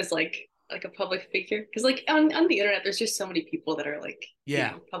myself as like a public figure because like on the internet there's just so many people that are like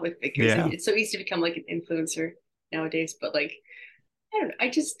Yeah. public figures, and Yeah. it's so easy to become like an influencer nowadays. But like I don't know,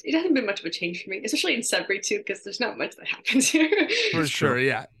 it hasn't been much of a change for me, especially in Sudbury too, because there's not much that happens here. For It's sure. true.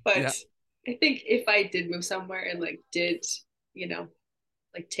 Yeah. But Yeah. I think if I did move somewhere and like did you know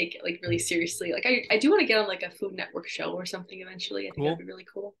like take it like really seriously, like I do want to get on like a Food Network show or something eventually. I think that'd Cool. be really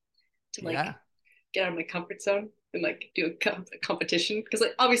cool to like Yeah. get out of my comfort zone and like do a competition because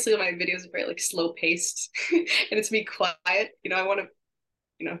like obviously my videos are very like slow paced and it's me quiet. I want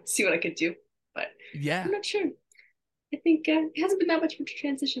to see what I could do, but Yeah. I'm not sure. I think it hasn't been that much of a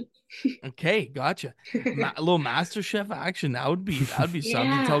transition. Okay, gotcha. A little Master Chef action. That would be something.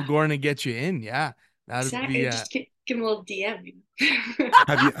 Tell Yeah, Gordon to get you in. Yeah, that'd be exactly. Just give him a little DM.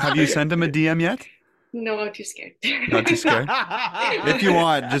 Have you sent him a DM yet? No, I'm too scared. Not too scared. If you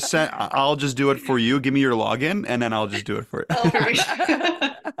want, just send. I'll just do it for you. Give me your login, and then I'll just do it for you. Oh, perfect.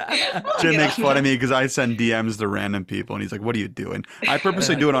 I'll Jim get makes on fun that. of me because I send DMs to random people, and he's like, "What are you doing?" I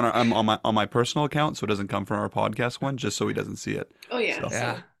purposely do it on my personal account, so it doesn't come from our podcast one, just so he doesn't see it. Oh yeah, So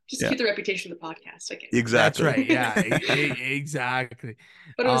Yeah, so just to yeah, keep the reputation of the podcast. Okay. that's exactly. right. Yeah, exactly.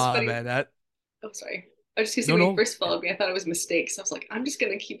 But it was Oh funny. man, that Oh, sorry. I was just gonna say no, when he no. first followed me, I thought it was mistakes. I was like, I'm just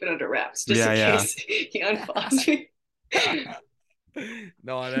gonna keep it under wraps just Yeah, in yeah. case he unfollows me.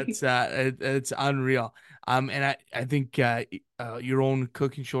 No, that's it's unreal. And I think your own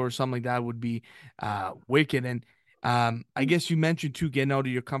cooking show or something like that would be wicked. And I guess you mentioned too getting out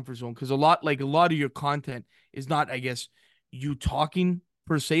of your comfort zone because a lot of your content is not, I guess, you talking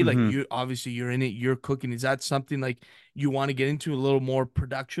per se. Like Hmm. you obviously you're in it, you're cooking. Is that something like you want to get into a little more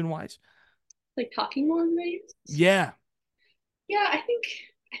production wise? Like talking more in videos. Yeah, Yeah, I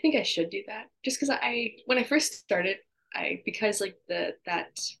think I should do that. Just because I when I first started, I because like the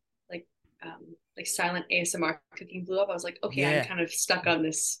that like like silent ASMR cooking blew up, I was like, okay, I'm yeah, kind of stuck on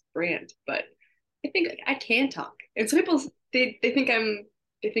this brand. But I think like, I can talk. And some people they think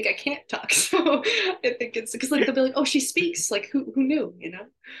I can't talk. So I think it's because like they'll be like, oh, she speaks. Like who knew?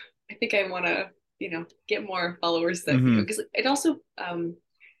 I think I want to get more followers that Hmm. because it also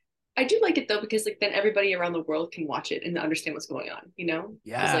I do like it though because like then everybody around the world can watch it and understand what's going on. Because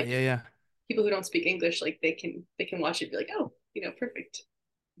yeah, like yeah, yeah. people who don't speak English, like they can watch it and be like, oh, perfect,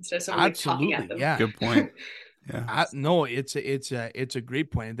 instead of someone like talking at Absolutely, them. yeah. Good point. Yeah. No, it's a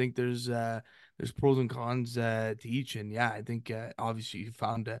great point. I think there's pros and cons to each, and yeah, I think obviously you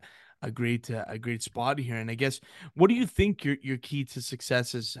found a great spot here. And I guess what do you think your key to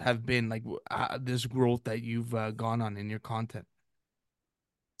successes have been like this growth that you've gone on in your content?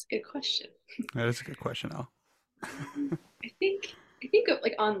 It's a good question. That is a good question, Al. I think of,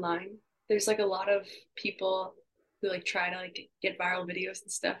 like online, there's like a lot of people who like try to like get viral videos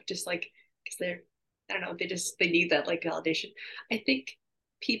and stuff, just like because they're I don't know, they need that like validation. I think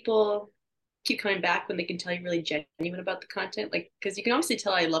people keep coming back when they can tell you really genuine about the content, like because you can obviously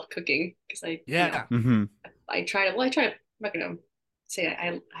tell I love cooking because Yeah, Hmm. I try to. I'm not gonna say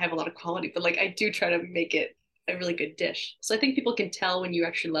I have a lot of quality, but like I do try to make it a really good dish. So I think people can tell when you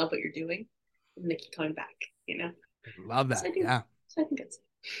actually love what you're doing, and they keep coming back. love So that. I think Yeah, so. I think that's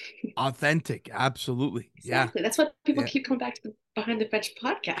authentic. Absolutely. Yeah, exactly. That's what people yeah. keep coming back to the Behind the Bench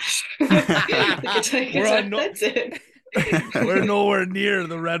podcast. It's We're on no, authentic. we're nowhere near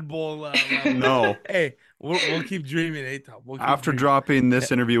the Red Bull level, but No. hey, we'll keep dreaming, eh, Tom? We'll keep After dreaming. dropping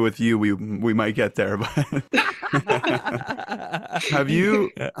this interview with you, we might get there. But have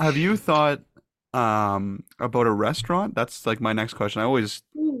you thought about a restaurant? That's like my next question. I always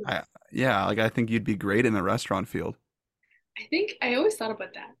Ooh. I Yeah, like I think you'd be great in the restaurant field. I think I always thought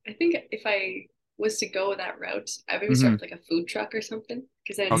about that. I think if I was to go that route, I maybe Hmm. start with like a food truck or something,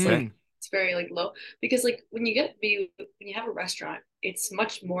 because then it's Okay. like it's very like low. Because like when you have a restaurant, it's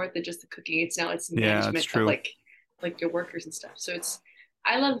much more than just the cooking. It's now it's Yeah, that's management of true. like your workers and stuff. So it's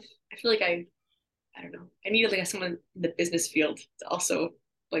I love I feel like I don't know. I need like someone in the business field to also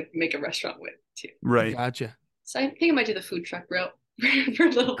like make a restaurant with too. Right. Gotcha. So I think I might do the food truck route for a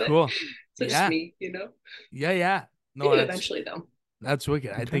little bit. Cool. So just Yeah. me, you know. Yeah. Yeah. No, Maybe that's eventually though. That's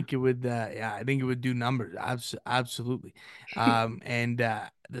wicked. I Okay. think it would, yeah, I think it would do numbers. Absolutely. And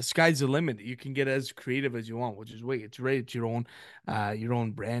the sky's the limit. You can get as creative as you want, which is wicked. It's right. It's your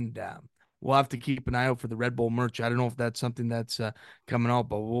own brand. We'll have to keep an eye out for the Red Bull merch. I don't know if that's something that's coming out,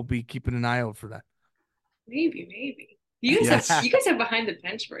 but we'll be keeping an eye out for that. Maybe. Yes. You guys have behind the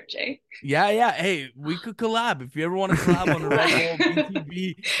bench merch, eh? Yeah, yeah. Hey, we could collab. If you ever want to collab on the Red Bull I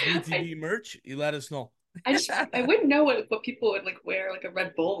BTB merch, you let us know. I wouldn't know what people would like wear like a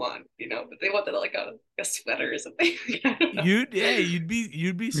Red Bull on, you know, but they want that like a sweater or something. I don't know. You'd be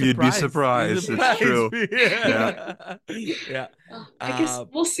You'd be surprised. You'd surprised. It's surprised. true. Yeah. Yeah. Yeah. Oh, I guess Uh,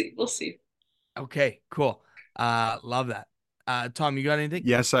 we'll see. We'll see. okay, cool. Love that. Tom, you got anything?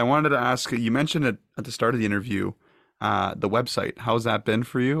 Yes, I wanted to ask, you mentioned it at the start of the interview, the website. How's that been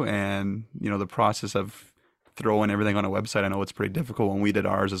for you? And, the process of throwing everything on a website. I know it's pretty difficult when we did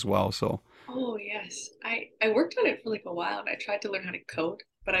ours as well. So, Oh yes, I worked on it for like a while, and I tried to learn how to code,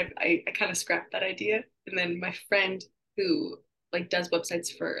 but I kind of scrapped that idea. And then my friend who like does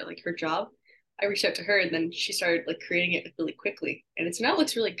websites for like her job, I reached out to her, and then she started like creating it really quickly, and it's now it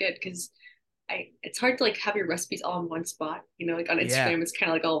looks really good because I it's hard to like have your recipes all in one spot. You know, like on Yeah. Instagram, it's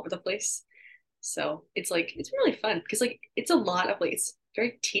kind of like all over the place. So it's like it's really fun because like it's a lot of like it's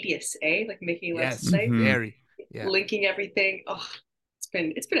very tedious, eh? Like making a Yes. website, hmm Very. Yeah. linking everything. Oh,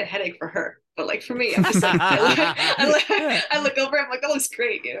 it's been a headache for her. But like for me, I'm just like I look over, I'm like, that looks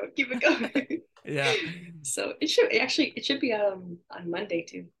great, you know, keep it going. Yeah. So it should be on Monday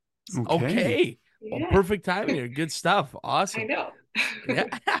too. So okay. Okay. Well, yeah, perfect timing here. Good stuff. I Awesome. know. Yeah.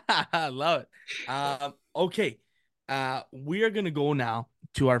 I love it. Okay. We are gonna go now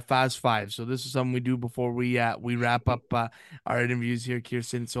to our fast five. So this is something we do before we wrap up our interviews here,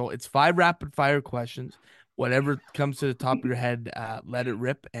 Kirsten. So it's five rapid fire questions. Whatever comes to the top of your head, let it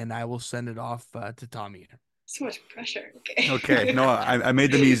rip, and I will send it off to Tommy here. So much pressure. Okay. No, Okay. I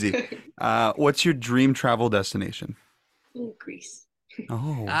made them easy. What's your dream travel destination? Ooh, Greece.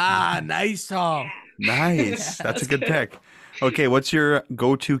 Oh, Nice, Tom. Yeah, nice. That's a that's good good. pick. Okay. What's your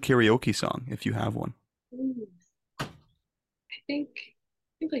go-to karaoke song if you have one? Ooh, I think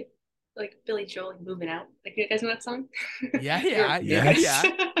like Billy Joel like moving out. Like you guys know that song? Yeah, yeah, You yeah, guys. Yes.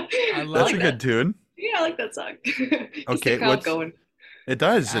 yeah. I I That's love a like it. good that. tune. Yeah, I like that song. Gets the Okay. crowd going. It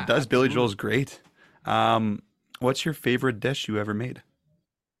does. It Yeah, does. Billy Joel's absolutely. great. Um, what's your favorite dish you ever made?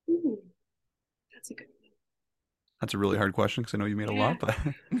 Ooh, that's a good That's a really hard question because I know you made a one. Yeah, lot, but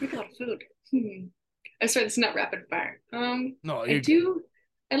make a lot of food. I'm sorry, it's not rapid fire. No, I you're good. do.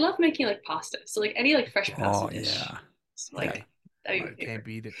 I love making like pasta. So like any like fresh pasta oh dish. yeah. So, Yeah, like that'd be my can't favorite.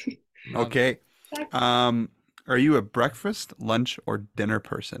 beat it. Love it. Okay. Exactly. Um, are you a breakfast, lunch, or dinner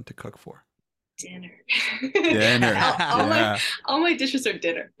person to cook for? Dinner. Dinner. all my Yeah. all my dishes are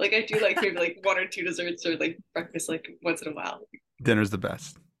dinner. Like I do like maybe like one or two desserts or like breakfast like once in a while. Dinner's the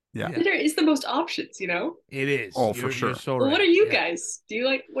best. Yeah. Yeah, Dinner is the most options, you know? it is. Oh, for You're sure. so Well, what right. are you Yeah, guys? Do you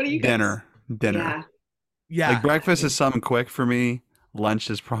like what are you guys? Dinner. Dinner. Yeah. Like yeah. breakfast is something quick for me. Lunch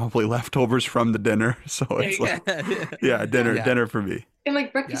is probably leftovers from the dinner. So There it's you go. like, yeah, Yeah. dinner, Yeah, dinner for me. And like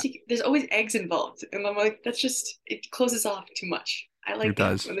yeah, breakfast, there's always eggs involved. And I'm like, that's just, it closes off too much. I It like it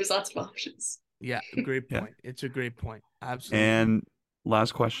does. when there's lots of options. yeah. Great Yeah. point. It's a great point. Absolutely. And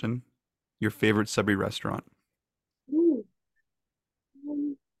last question, your favorite subby restaurant? Ooh.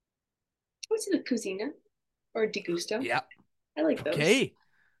 Um, what's the Cucina or Di Gusto? Yeah. I like those. Okay.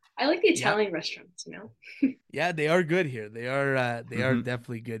 I like the Yeah. Italian restaurants, you know? Yeah, they are good here. They are Hmm.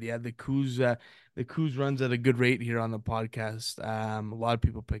 definitely good. Yeah, the Coos runs at a good rate here on the podcast. A lot of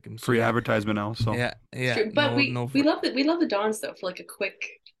people pick him. So Free yeah. advertisement also. Yeah, It's yeah. true. But No, no we for love we love the Dons though for like a quick,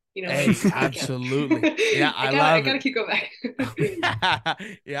 you know, Hey, recap. absolutely. Yeah, I I love gotta it. keep going back.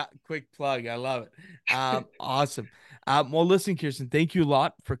 Yeah, quick plug. I love it. Awesome. Well, listen, Kirsten, thank you a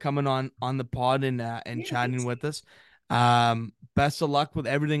lot for coming on the pod and Yeah, chatting thanks. with us. Best of luck with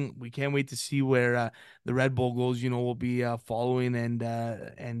everything. We can't wait to see where the Red Bull goes. We'll be following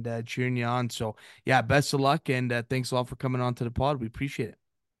and cheering you on. So yeah, best of luck and thanks a lot for coming on to the pod. We appreciate it.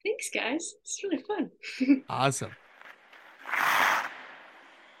 Thanks, guys. It's really fun. Awesome.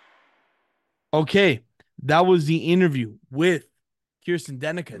 Okay, that was the interview with Kirsten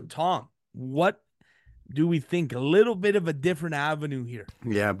Deneka. Tom, what do we think? A little bit of a different avenue here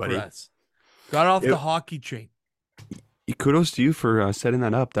Yeah, for buddy. us. Got off It- the hockey train. Kudos to you for setting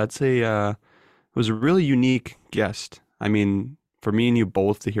that up. That's it was a really unique guest. I mean, for me and you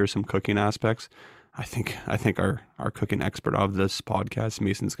both to hear some cooking aspects. I think our cooking expert of this podcast,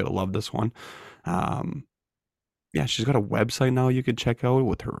 Mason's gonna love this one. Um, yeah, she's got a website now you could check out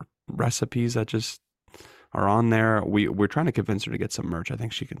with her recipes that just are on there. We're trying to convince her to get some merch. I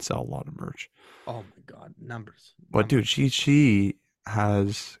think she can sell a lot of merch. Oh my God, numbers. But dude, Numbers. she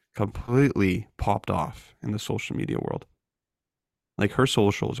has completely popped off in the social media world. Like her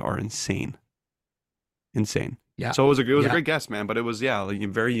socials are insane. Insane. Yeah. So it was a Yeah. great guest, man, but it was like,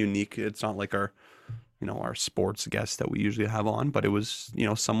 very unique. It's not like our sports guests that we usually have on, but it was,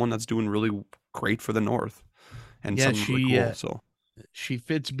 someone that's doing really great for the North and Yeah, something really cool. So she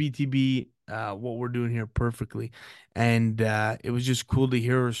fits BTB, what we're doing here perfectly. And it was just cool to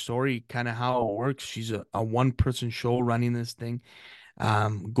hear her story, kind of how it works. She's a one-person show running this thing.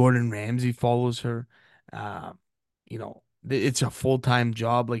 Gordon Ramsay follows her. You know, it's a full-time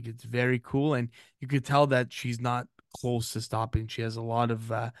job. Like, it's very cool. And you could tell that she's not close to stopping. She has a lot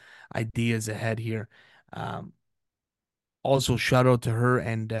of ideas ahead here. Um, Also, shout out to her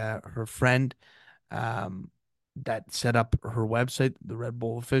and her friend um, that set up her website, the Red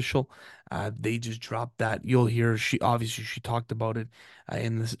Bull Official. They just dropped that. You'll hear she talked about it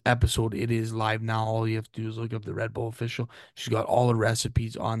in this episode. It is live now. All you have to do is look up the Red Bull Official. She's got all the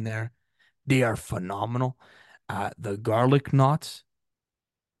recipes on there. They are phenomenal. The garlic knots.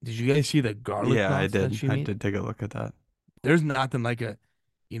 Did you guys see the garlic yeah, I knots that did. she I made? did take a look at that. There's nothing like a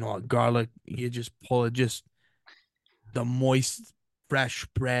garlic. You just pull it, just the moist, fresh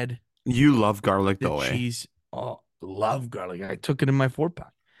bread, You love garlic the though, eh? cheese. Oh, love garlic. I took it in my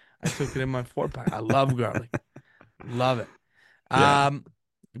 4-pack. I love garlic. Love it. Yeah.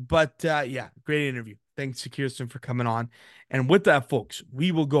 But yeah, great interview. Thanks to Kirsten for coming on. And with that, folks,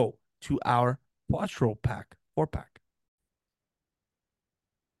 we will go to our watch roll pack, 4-pack.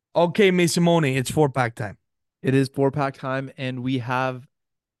 Okay, Mason Monet, it's 4-pack time. It is 4-pack time, and we have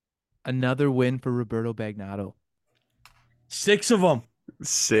another win for Roberto Bagnato. 6 of them.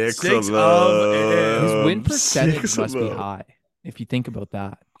 Six Six of of them. His win percentage Six must of be them. high if you think about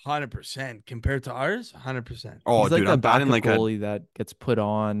that. 100% compared to ours. 100%. Oh, He's dude, like a I'm batting backup like a. goalie that gets put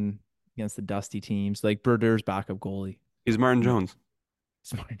on against the dusty teams, like Berder's backup goalie. He's Martin Jones.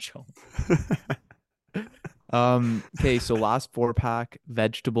 Smart Jones. Okay, so last 4-pack,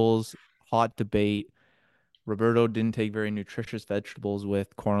 vegetables, hot debate. Roberto didn't take very nutritious vegetables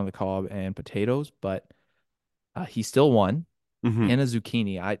with corn on the cob and potatoes, but he still won. Mhm. And a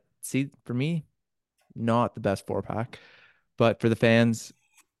zucchini. I see, for me, not the best 4-pack, but for the fans,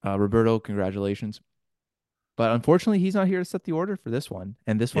 Roberto, congratulations. But unfortunately, he's not here to set the order for this one.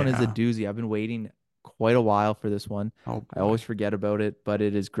 And this one is a Yeah. doozy. I've been waiting quite a while for this one. Oh, I always forget about it, but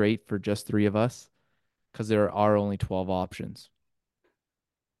it is great for just 3 of us because there are only 12 options.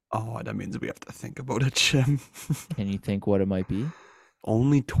 Oh, that means we have to think about it, Jim. Can you think what it might be?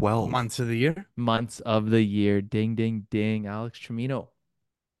 Only 12. Months of the year. Months of the year. Ding, ding, ding. Alex Tremino.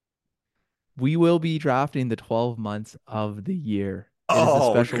 We will be drafting the 12 months of the year. It is a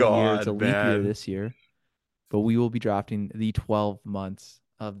Oh, special year. It's a God, leap year man. this year. But we will be drafting the 12 months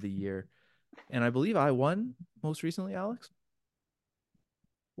of the year. And I believe I won most recently, Alex.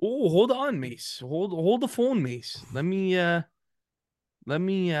 Oh, hold on, Mace. Hold the phone, Mace. Let me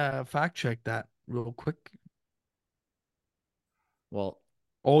fact check that real quick. Well,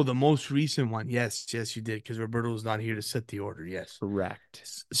 Oh, the most recent one. Yes, you did, because Roberto's not here to set the order. Yes. correct.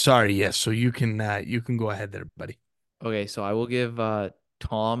 Sorry, yes. So you can go ahead there, buddy. Okay, so I will give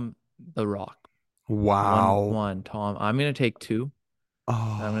Tom the rock. Wow. One, Tom. I'm going to take 2.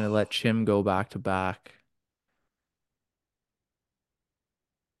 Oh. I'm going to let Chim go back to back.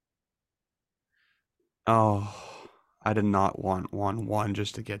 Oh, I did not want 1-1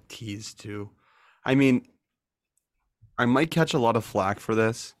 just to get teased too. I mean, I might catch a lot of flack for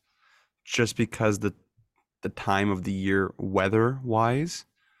this just because the time of the year weather-wise.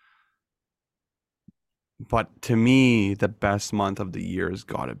 But to me, the best month of the year has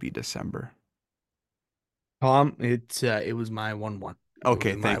got to be December. Tom, it was my 1-1.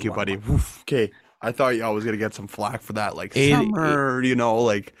 Okay, thank you, buddy. Oof, okay. I thought I was gonna get some flack for that, like summer,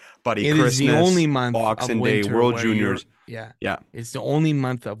 like, buddy, It Christmas, is the only month Boxing of Day, winter World where Juniors. yeah. Yeah. It's the only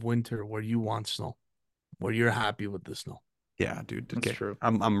month of winter where you want snow, where you're happy with the snow. Yeah, dude. That's Okay. true.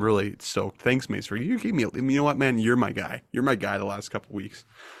 I'm really stoked. Thanks, Mace, for you gave me. You know what, man? You're my guy. You're my guy the last couple weeks.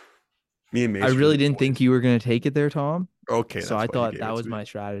 Me and Mace. I are really the didn't think boys. you were going to take it there, Tom. Okay, So that's I why you thought gave that it was to me. my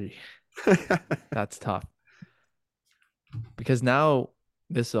strategy. That's tough. Because now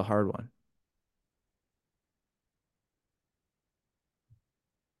this is a hard one.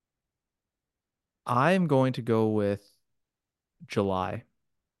 I'm going to go with July.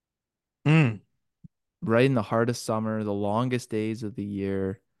 Mm, Right in the heart of summer, the longest days of the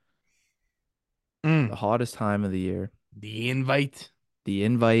year, the mm. hottest time of the year. The invite, The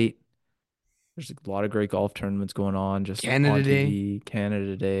invite. There's a lot of great golf tournaments going on just Canada on Day, TV. Canada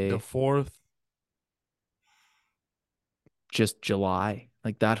the Day, 4th. just July.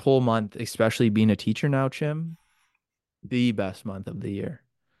 Like that whole month, especially being a teacher now, Chim, the best month of the year.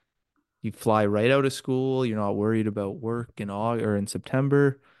 You fly right out of school. You're not worried about work in August or in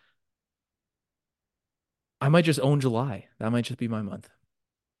September. I might just own July. That might just be my month.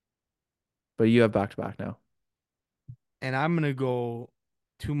 But you have back to back now. And I'm gonna go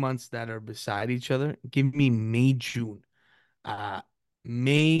 2 months that are beside each other. Give me May, June. Uh,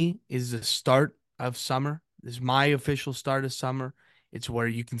 May is the start of summer. This is my official start of summer. It's where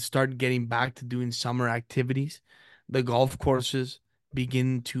you can start getting back to doing summer activities. The golf courses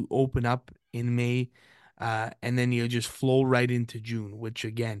begin to open up in May, and then you just flow right into June, which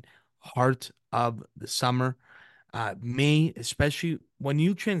again, heart of the summer. May, especially when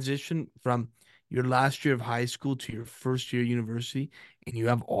you transition from your last year of high school to your first year of university, and you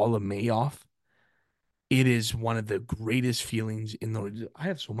have all of May off, it is one of the greatest feelings in the world. I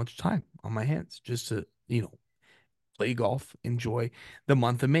have so much time on my hands just to, play golf, enjoy the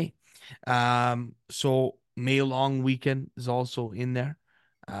month of May. So May long weekend is also in there.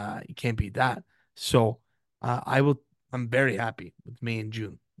 You can't beat that. So I'm very happy with May and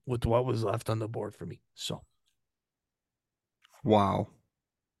June with what was left on the board for me. So Wow.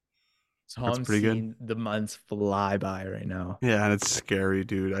 So That's I'm pretty good. seeing the months fly by right now. Yeah, and it's scary,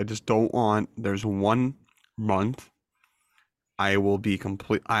 dude. I just don't want, there's one month I will be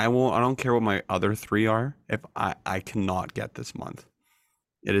complete. I don't care what my other three are. If I cannot get this month,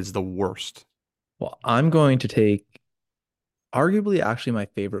 it is the worst. Well, I'm going to take arguably actually my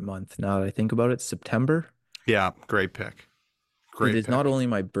favorite month now that I think about it, September. Yeah, great pick. It Great is not pick. only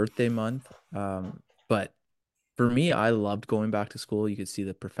my birthday month, but for me, I loved going back to school. You could see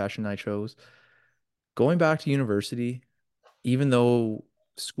the profession I chose. Going back to university, even though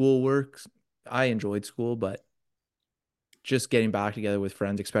school works, I enjoyed school, but just getting back together with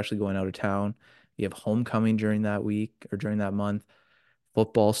friends, especially going out of town. You have homecoming during that week or during that month.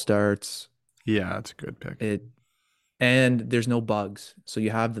 Football starts. Yeah, that's a good pick. It and there's no bugs. So you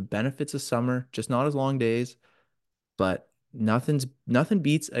have the benefits of summer, just not as long days, but nothing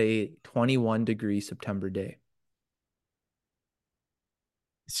beats a 21-degree September day.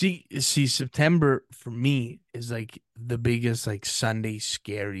 see, September for me is like the biggest like Sunday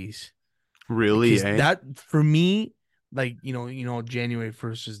scaries Really, because eh? that for me, like January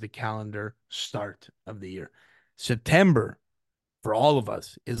 1st is the calendar start of the year. September for all of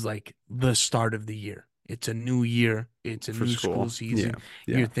us is like the start of the year. It's a new year. It's a For new school school. Yeah, season.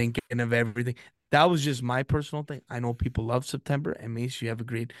 yeah. You're thinking of everything. That was just my personal thing. I know people love September, and Mace, you have a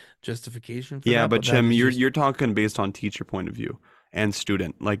great justification for Yeah, that, but but that Chim, is just you're talking based on teacher point of view and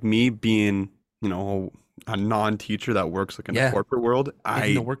student. Like me being, a non-teacher that works like in the yeah, corporate world,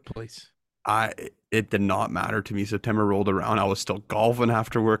 in the I workplace. I it did not matter to me. September rolled around. I was still golfing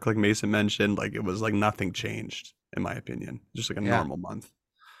after work, like Mason mentioned. Like it was like nothing changed, in my opinion. Just like a Yeah. normal month,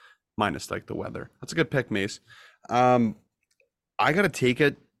 minus like the weather. That's a good pick, Mace. Um, I gotta take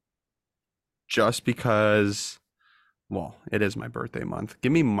it just because, well, it is my birthday month.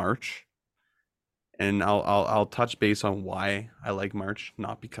 Give me March, and I'll touch base on why I like March,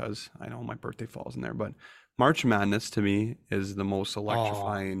 not because I know my birthday falls in there, but March Madness to me is the most Oh,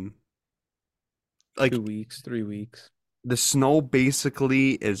 electrifying. 2 weeks, 3 weeks. The snow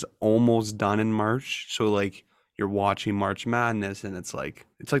basically is almost done in March. So like you're watching March Madness and it's like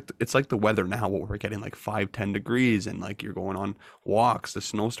the weather now where we're getting like 5-10 degrees and like you're going on walks, the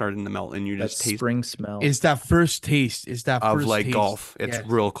snow starting to melt and you That just taste spring smell. it's that first taste. It's that of first like taste. golf. It's Yes.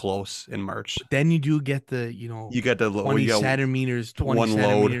 real close in March. But then you do get the, You get the low, 20 you got centimeters, 20 one load.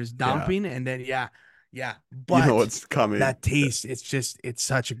 centimeters Yeah. dumping, and then yeah. You know But what's coming. that taste, it's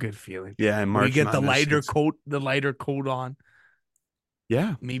such a good feeling. Yeah, in When you March get Madness. the lighter coat on,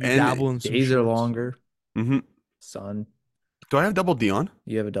 Yeah. maybe And dabble in some Days are shorts. longer. mhm. Sun. Do I have double D on?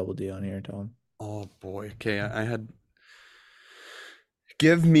 You have a double D on here, Tom. Oh boy. Okay, I had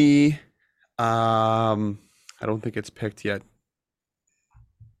give me I don't think it's picked yet.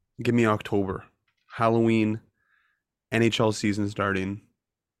 Give me October. Halloween, NHL season starting,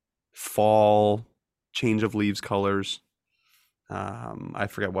 fall, change of leaves colors. I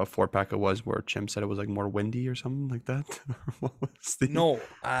forget what 4-pack it was where Chim said it was like more windy or something like that. What was the No,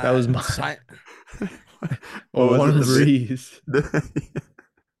 That was mine. what was one it? of The threes. big-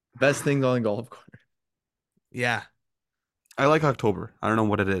 Best things on the golf course. yeah. I like October. I don't know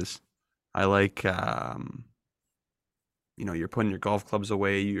what it is. I like you're putting your golf clubs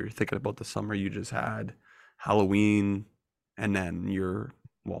away, you're thinking about the summer you just had, Halloween, and then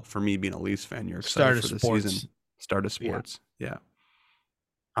well, for me being a Leafs fan, you're excited Start of for the sports. season. Start of Yeah. sports. Yeah.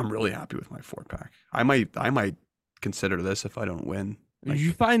 I'm really happy with my 4-pack. I might consider this if I don't win. Did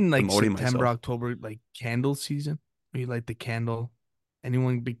you find like demoting September, myself. October, like candle season? Are you like the candle?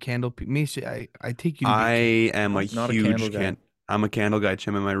 Anyone big candle? Macy, I take you to be a I candle. am a Not a candle huge guy. I'm a candle guy,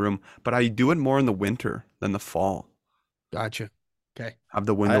 Chim, in my room, but I do it more in the winter than the fall. Gotcha. Okay. Have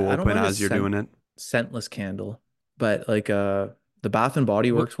the window I don't open mind a as you're doing it. scentless candle, but like the Bath and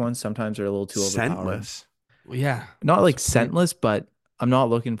Body Works ones sometimes are a little too overpowering. Scentless. Well, yeah. Not like That's the point. scentless, but I'm not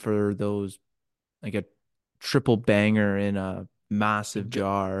looking for those like a triple banger in a massive G-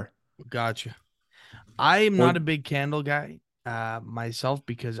 jar. Gotcha. I am Or not a big candle guy, myself,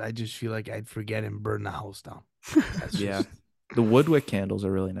 because I just feel like I'd forget and burn the house down. That's yeah, just the Woodwick candles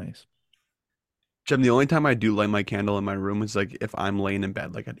are really nice. Jim, the only time I do light my candle in my room is like if I'm laying in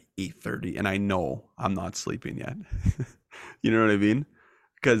bed like at 8:30 and I know I'm not sleeping yet. You know what I mean?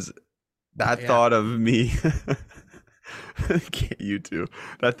 Because that Yeah. thought of me, you too,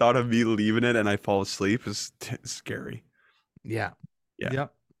 that thought of me leaving it and I fall asleep is scary. yeah. Yeah.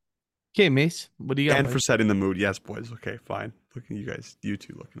 Yep. Okay, Mace. What do you got? And buddy? for setting the mood. Yes, boys. Okay, fine. Look at you guys, you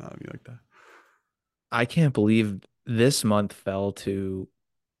two looking at me like that. I can't believe this month fell to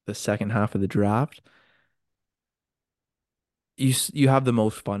the second half of the draft. You have the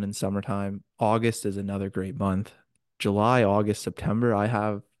most fun in summertime. August is another great month. July, August, September, I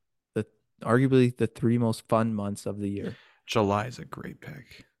have the arguably the three most fun months of the year. July is a great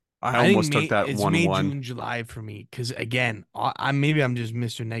pick. I I think almost took that it's May, 1-1. June, July for me. Because again, maybe I'm just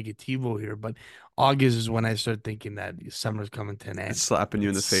Mr. Negativo here, but August is when I start thinking that summer's coming to an end. It's slapping you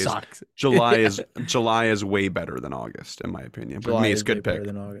in the face. Sucks. July is way better than August, in my opinion. But July Mace, is good way pick. better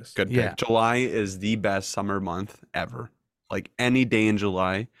than August. Good pick. Yeah. July is the best summer month ever. Like any day in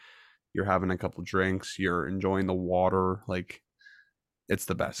July, you're having a couple drinks, you're enjoying the water. Like it's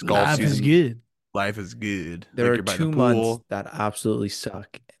the best. Golf Life season. is good. Life is good. There Like are you're by the 2 months pool. that absolutely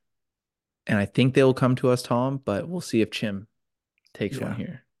suck. And I think they will come to us, Tom, but we'll see if Chim takes one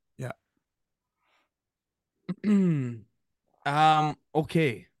here. Yeah.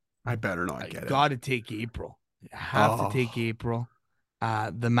 Okay. I better I not get it. gotta take April. I have to take Oh. April.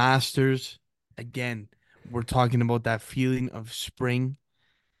 The Masters, again, we're talking about that feeling of spring.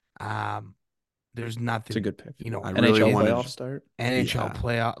 There's nothing. It's a good pick. You know, I really NHL wanted- playoff start. NHL Yeah.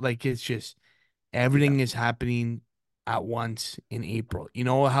 playoff. Like it's just everything is happening at once in April. You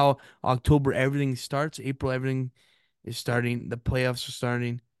know how October everything starts, April everything is starting, the playoffs are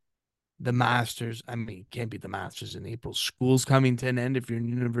starting, the Masters. I mean, it can't be the Masters in April. School's coming to an end if you're in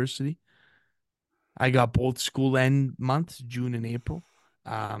university. I got both school end months, June and April.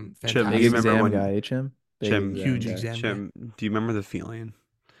 Chim, Big do you Fantastic. remember exam when- guy, Chim? Big Chim, Huge guy. exam. Chim, do you remember the feeling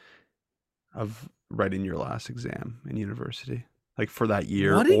of writing your last exam in university? Like for that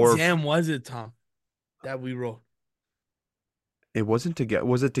year, What or exam was it, Tom, that we wrote? it wasn't together.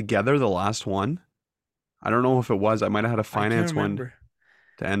 Was it together the last one? I don't know if it was. I might have had a I can't finance one remember.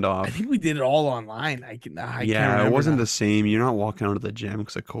 to end off. I think we did it all online. I can't Yeah, remember it wasn't now. the same. You're not walking out of the gym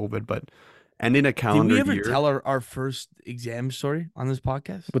because of COVID, but ending a Did calendar we ever year. tell our first exam story on this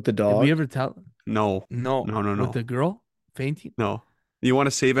podcast? With the Did dog. we ever tell? No, No. No. With the girl fainting? no. You want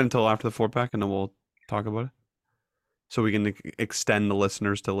to save it until after the 4-pack, and then we'll talk about it, so we can extend the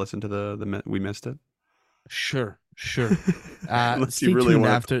listeners to listen to the we missed it. Sure. Unless Stay you really tuned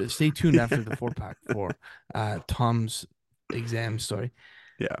want after the 4-pack for Tom's exam story.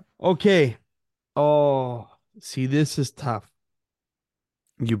 Yeah. Okay. Oh, see, this is tough.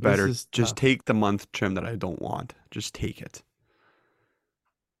 You better is just tough. take the month trim that I don't want. Just take it.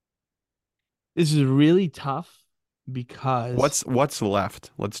 This is really tough because What's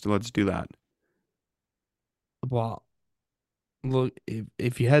left? Let's do that. well, look,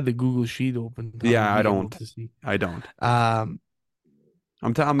 if you had the Google sheet open, Tom, Yeah, you'd I be able don't. to see. I don't. Um,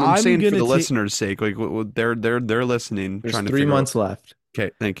 I'm I'm saying for gonna the take- listeners' sake, like they're listening, There's trying to 3 figure months left. out.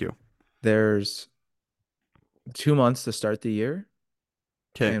 Okay, thank you. There's 2 months to start the year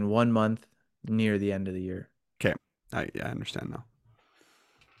Okay, and 1 month near the end of the year. I understand now.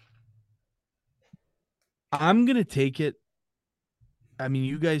 I'm gonna take it. I mean,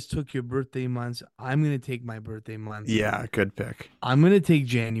 you guys took your birthday months. I'm gonna take my birthday month. Yeah, good pick. I'm gonna take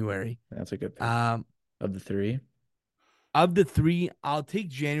January. That's a good pick Um, of the 3. Of the three, I'll take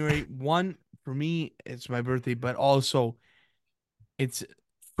January. One, for me, it's my birthday, but also it's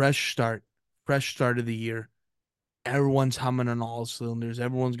fresh start of the year. Everyone's humming on all cylinders.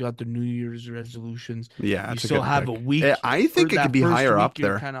 Everyone's got their New Year's resolutions. Yeah, You it's a still good have a pick. Eh, week I for think it could that be first higher up week. You're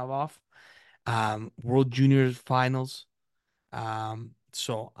there. kind of off. World Juniors finals.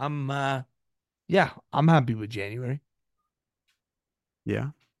 So yeah, I'm happy with January. Yeah.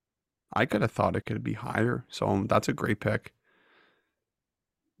 I could have thought it could be higher. So that's a great pick.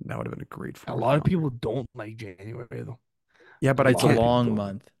 That would have been a great A fourth lot of month. people don't like January though. Yeah, A but I It's a lot of can't. people long don't.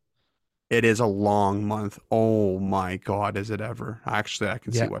 month. It is a long month. Oh my God, is it ever? Actually, I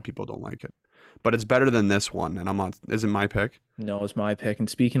can see Yeah, why people don't like it. But it's better than this one, and I'm not, isn't my pick. No, it's my pick. And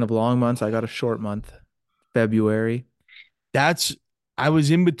speaking of long months, I got a short month, February. that's I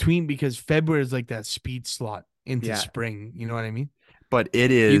was in between because February is like that speed slot into Yeah. spring. You know what I mean? But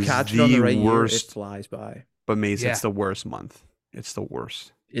it If you is catch it on the the right year, it worst. flies by. But Mace, it's Yeah. the worst month. It's the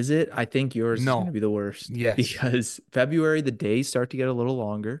worst. Is it? I think yours is going to No. be the worst Yes. because February, the days start to get a little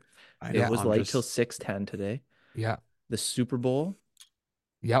longer. I It Yeah. know. was I'm light till just. 6:10 today. Yeah. The Super Bowl,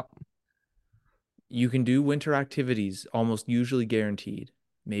 Yep. you can do winter activities almost usually guaranteed.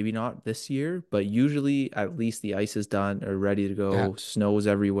 Maybe not this year, but usually at least the ice is done or ready to Yeah. go. Snow's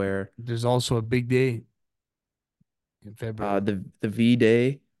everywhere. There's also a big day in February. The V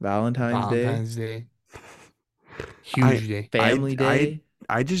Day, Valentine's Day, Valentine's Day. I. Huge day. I. Family I. Day,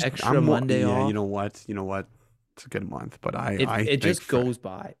 I just. extra I'm more. Monday Yeah. You off. know what? You know what? It's a good month, but I. It I it think. just goes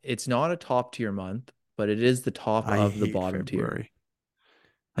by. It's not a top tier month, but it is the top I of the hate bottom tier. February.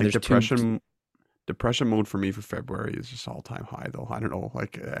 And Like there's two. depression mode for me for February is just all time high though. I don't know.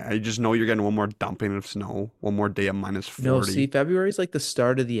 Like I just know you're getting one more dumping of snow, one more day of minus No, see, 40. February is like the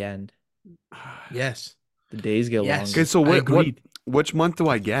start of the end. Yes. The days get Yes. Okay, longer. so I what agreed. which month do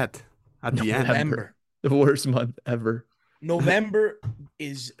I get at the end? November. The worst month ever. November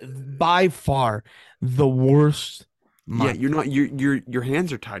is by far the worst Yeah, month. you're not your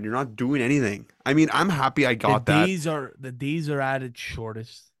hands are tied. You're not doing anything. I mean, I'm happy I got that. The days are at its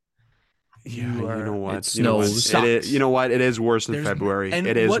shortest. Yeah, You you know are what? It You know what? snows. It is, sucks. you know what? It is worse than There's February. and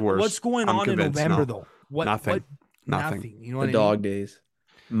It is what's worse. going I'm on in convinced November now. though? What Nothing. Nothing. nothing. You know The what I dog mean? days.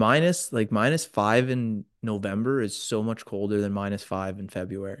 -5 in November is so much colder than -5 in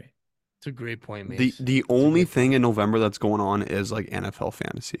February. It's a great point, The Mace. the It's a only great thing point. in November that's going on is like NFL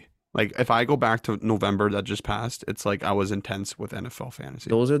fantasy. Like if I go back to November that just passed, it's like I was intense with NFL fantasy.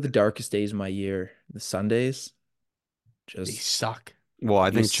 Those are the darkest days of my year. The Sundays, They just suck. Well, I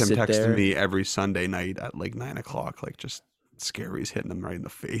you think just Chim sit texted there. me every Sunday night at like 9 o'clock, like just scaries hitting him right in the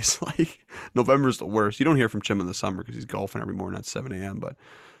face. Like November's the worst. You don't hear from Chim in the summer because he's golfing every morning at 7 a.m. But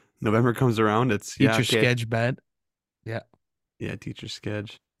November comes around, it's yeah, Teacher okay, sketch bad. Yeah. yeah, teacher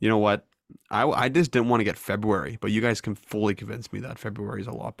sketch. You know what? I just didn't want to get February, but you guys can fully convince me that February is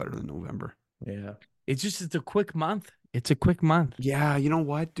a lot better than November. Yeah. It's a quick month. It's a quick month. Yeah, you know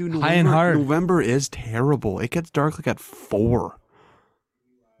what, dude? High and hard. November is terrible. It gets dark like at 4.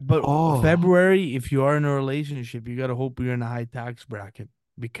 But Oh. February, if you are in a relationship, you gotta hope you're in a high tax bracket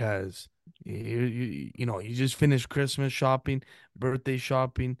because you just finished Christmas shopping, birthday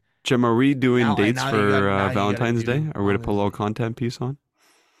shopping. Jim, are we doing Now dates now for now you gotta Valentine's Day? do Are we to put a little Valentine's Day. content piece on?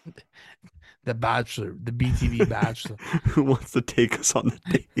 The Bachelor, the BTV Bachelor. Who wants to take us on the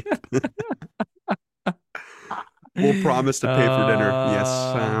date? We'll promise to pay for dinner. Yes,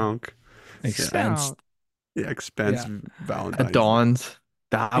 Sank. Expense. Yeah, expense Yeah. Valentine's At Dawn's.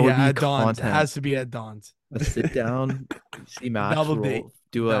 That would Yeah, be at Dawn's. It content. has to be at Dawn's. A sit down, see match, Double roll, date.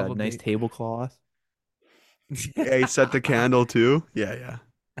 do a Double nice date. tablecloth. Day. Yeah, he set the candle too. Yeah, yeah.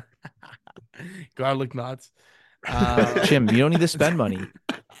 Garlic knots. Jim, you don't need to spend money.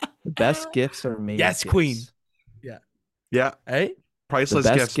 The best gifts are made Yes, gifts. queen. Yeah, Hey? The priceless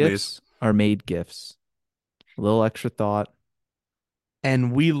best gifts, gifts are made gifts. A little extra thought.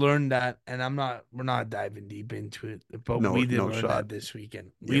 And we learned that, and we're not diving deep into it, but No- we did no learn shot. that this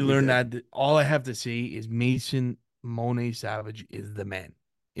weekend. Yeah, We we learned did. that all I have to say is Mason Monet Savage is the man.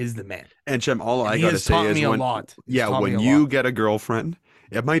 Is the man. And Jim, all And I he gotta has say taught is me a when, lot. He's yeah, taught me when a you lot. get a girlfriend,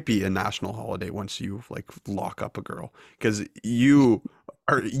 it might be a national holiday once you like lock up a girl because you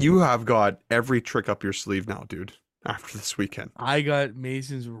have got every trick up your sleeve now, dude. After this weekend, I got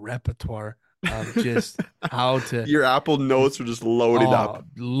Mason's repertoire of just how to your Apple Notes are just loaded up.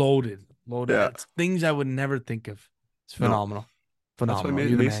 loaded. Yeah. It's things I would never think of. It's No. phenomenal. That's why Phenomenal.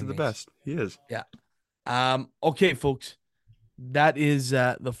 You're the Mason's man, the Mace. best. He is. Okay, folks. That is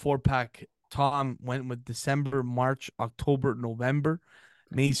the 4-pack. Tom went with December, March, October, November.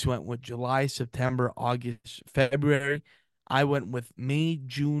 Mace went with July, September, August, February. I went with May,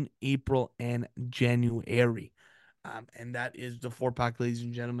 June, April, and January. And that is the 4-pack, ladies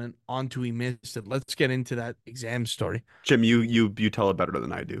and gentlemen. On to We Missed It. Let's get into that exam story. Jim, you tell it better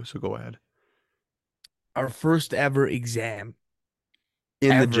than I do, so go ahead. Our first ever exam In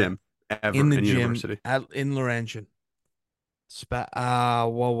the ever gym, in ever the in gym university. in Laurentian.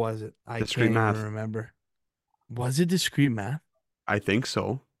 What was it? I Discrete can't even math. remember. Was it discrete math? I think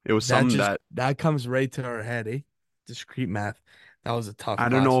so. It was That something just that that comes right to our head, eh? Discrete math. That was a tough I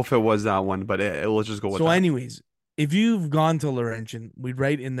don't know class. if it was that one, but let's just go with So, that. anyways, if you've gone to Laurentian, we'd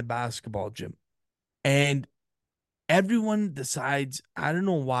write in the basketball gym. And everyone decides, I don't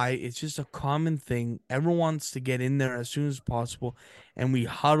know why, it's just a common thing. Everyone wants to get in there as soon as possible, and we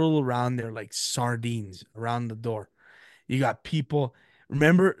huddle around there like sardines around the door. You got people.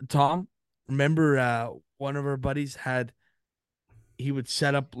 Remember, Tom? Remember, one of our buddies had, he would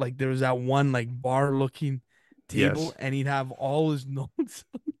set up like there was that one like bar looking table, Yes. and he'd have all his notes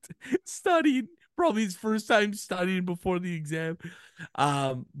studied. Probably his first time studying before the exam.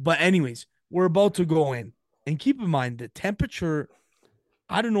 But anyways, we're about to go in, and keep in mind the temperature.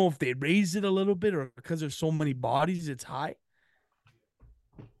 I don't know if they raised it a little bit or because there's so many bodies, it's high.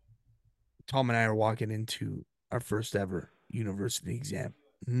 Tom and I are walking into our first ever university exam,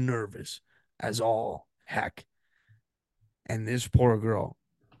 nervous as all heck. And this poor girl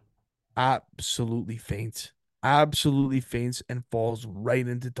absolutely faints and falls right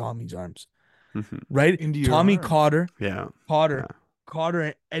into Tommy's arms. Mhm. Right? Into your Tommy arms. caught her, Yeah. caught Yeah. her, caught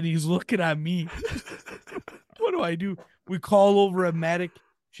her, and he's looking at me. What do I do? We call over a medic.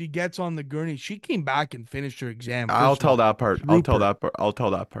 She gets on the gurney. She came back and finished her exam. I'll First of tell all, that part. trooper. I'll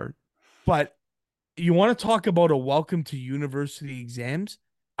tell that part. But you want to talk about a welcome to university exams?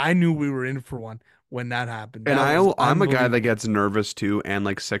 I knew we were in for one when that happened. And That was I'm a guy that unbelievable. gets nervous too and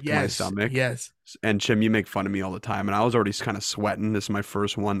like sick to my Yes, stomach. yes. And Chim, you make fun of me all the time. And I was already kind of sweating. This is my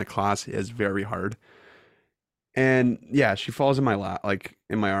first one. The class is very hard. And yeah, she falls in my lap, like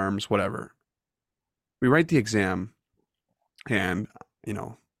in my arms, whatever. We write the exam and, you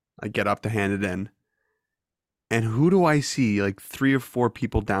know, I get up to hand it in. And who do I see? Like 3 or 4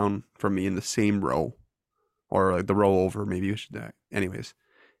 people down from me in the same row, or like the row over. Maybe you should. Anyways,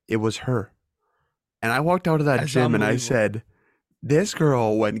 it was her. And I walked out of that That's gym and I unbelievable. said, this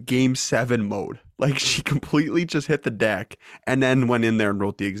girl went game 7 mode. Like she completely just hit the deck and then went in there and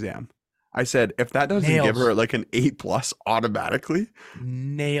wrote the exam. I said, if that doesn't give her Nails. like an A plus automatically,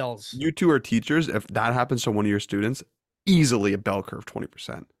 Nails. you two are teachers. If that happens to one of your students, easily a bell curve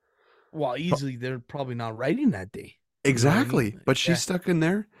 20%. Well, easily they're probably not writing that day. Exactly. But Yeah. she's stuck in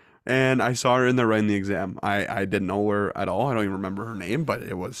there. And I saw her in there writing the exam. I didn't know her at all. I don't even remember her name, but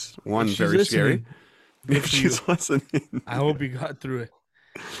it was one She's very scary. listening. Good If for she's you. listening. I hope you got through it.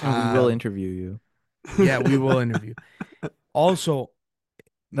 We will Um, interview you. Yeah, we will interview. Also,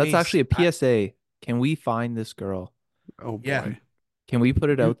 That's Mace, actually a PSA. Can we find this girl? Oh boy. Yeah. Can we put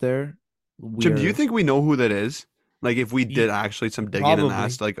it You- out there? Jim, do you We're- think we know who that is? Like if we did actually some digging and Probably.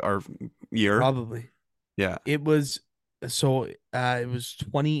 asked like our year? Probably. Yeah. It was it was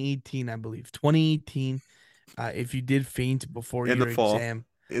 2018, I believe. 2018. If you did faint before In your the fall. exam,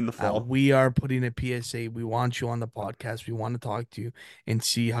 In the fall. we are putting a PSA. We want you on the podcast. We want to talk to you and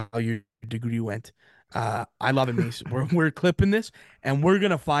see how your degree went. I love it, Mason. We're clipping this and we're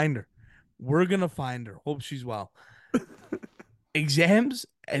gonna find her. We're gonna find her. Hope she's well. Exams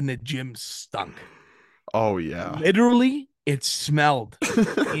and the gym stunk. Oh yeah. Literally, it smelled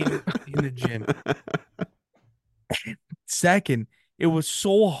in the gym. Second, it was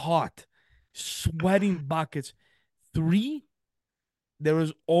so hot, sweating buckets. 3, there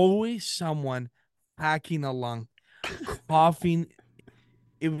was always someone hacking a lung, coughing.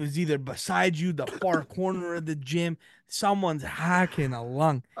 It was either beside you, the far corner of the gym. Someone's hacking a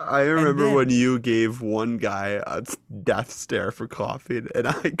lung. I remember then- when you gave one guy a death stare for coughing, and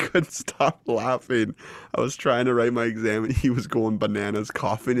I couldn't stop laughing. I was trying to write my exam, and he was going bananas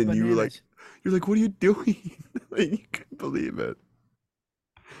coughing, and you were like, Bananas. "You're like, what are you doing?" Like you couldn't believe it.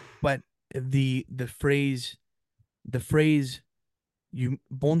 But the phrase, you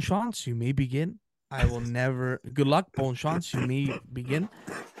bon chance, you may begin. I will never. Good luck, bon chance, you may begin.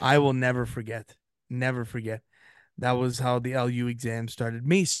 I will never forget. Never forget. That was how the LU exam started.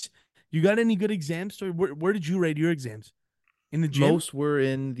 Mace, you got any good exams? Where did you write your exams? In the gym? Most were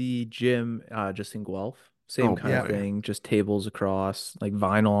in the gym, just in Guelph. Same Oh, kind of boy. thing, just tables across, like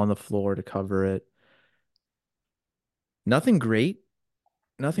vinyl on the floor to cover it. Nothing great.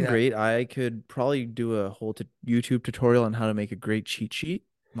 Nothing Yeah. great. I could probably do a whole YouTube tutorial on how to make a great cheat sheet.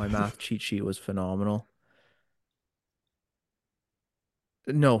 My math cheat sheet was phenomenal.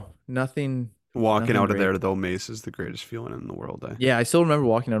 No, nothing. Walking Nothing out of great. there though, Mace is the greatest feeling in the world. Yeah, I still remember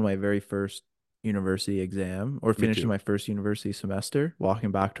walking out of my very first university exam or Me finishing too. my first university semester,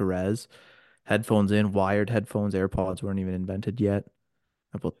 walking back to res, headphones in, wired headphones, AirPods weren't even invented yet.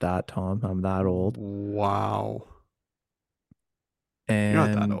 How about that, Tom? I'm that old. Wow. You're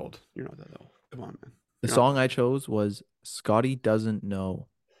not that And old. You're not that old. Come on, man. the You're not song that I old. chose was Scotty Doesn't Know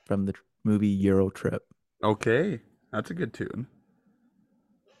from the movie Euro Trip. Okay. That's a good tune.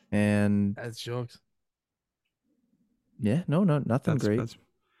 And That's jokes. yeah, no, nothing That's great. that's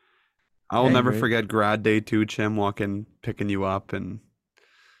I will Hey, Nothing never great. forget grad day too, Chim walking, picking you up, and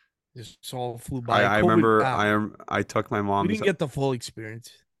just all flew I by. I COVID. remember I took my We mom's didn't get the full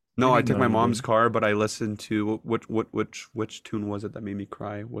experience. We no, I didn't took get No, my the you full. mom's didn't. car, but I listened to which tune was it that made me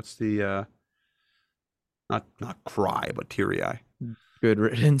cry? What's the not cry, but teary eye. Good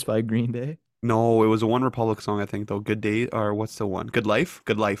Riddance by Green Day. No, it was a One Republic song, I think though. Good Day or what's the one? Good Life?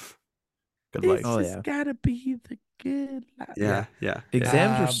 Good Life. Good This Life. Oh has yeah. gotta be the good life. Yeah. Yeah, yeah, yeah.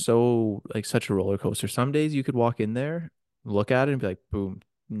 Exams are Um. so like such a roller coaster. Some days you could walk in there, look at it and be like, boom,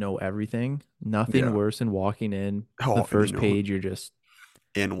 know everything. Nothing Yeah. worse than walking in the Oh, and you first know, page, you're just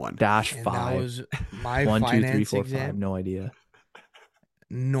in one. dash And that five. was my One, two, three, finance four, five. exam. No idea.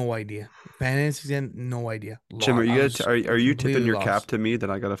 No idea. Finance exam. No idea. Jim, are I you was are you tipping completely your cap lost. to me that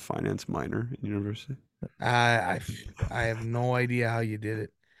I got a finance minor in university? I I have no idea how you did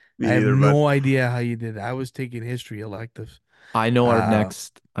it. Me I have neither, but no idea how you did it. I was taking history electives. Uh, I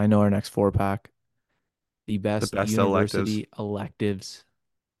know our next four pack. The the best best electives. university electives.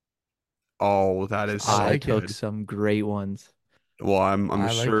 Oh, that is I I so like it. took good. some great ones. Well, I'm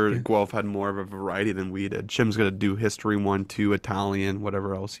I like sure it. Guelph had more of a variety than we did. Jim's gonna do history one, two, Italian,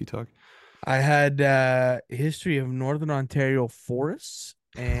 whatever else he took. I had history of Northern Ontario forests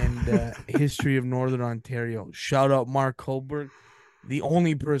and history of Northern Ontario. Shout out Mark Colberg. The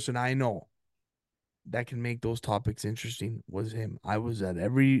only person I know that can make those topics interesting was him. I was at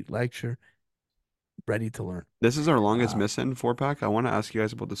every lecture ready to learn. This is our longest Uh, missing four pack. I want to ask you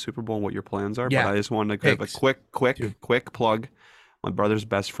guys about the Super Bowl and what your plans are, but yeah, I just wanted to give a picks too. quick plug. My brother's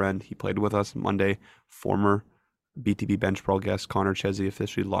best friend, he played with us Monday, former BTB Bench Pro guest Connor Chesney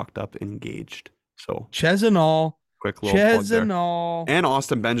officially locked up engaged. So Chesney, quick little plug there. Chesney. And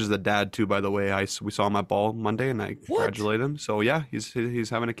Austin Benj is the dad too, by the way. We saw him at ball Monday, and I What? congratulate him. So yeah, he's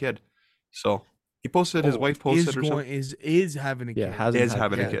having a kid. So he posted, his Oh, wife posted or something. is having a Yeah, kid. hasn't Is had the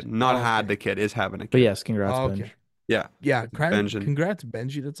having a Yeah. kid, kid. not Oh, had okay. the kid, is having a But kid. yes, congrats, Oh, okay. Benj. Yeah, Yeah. Benj Congrats,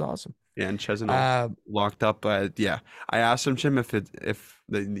 Benji. That's awesome. yeah, and Chesney Uh, locked up. Yeah, I asked him, Jim, if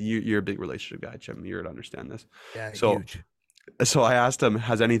you're a big relationship guy, Jim, you're to understand this. yeah, So huge. so I asked him,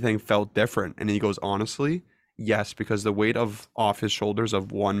 has anything felt different? And he goes, honestly, yes, because the weight of off his shoulders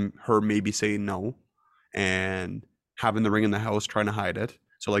of her maybe saying no and having the ring in the house trying to hide it.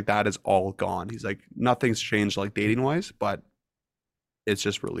 So like that is all gone. He's like, nothing's changed like dating wise, but it's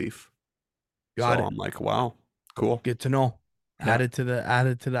just relief. So Got it. I'm like, wow, cool. Good to know. Yeah. Added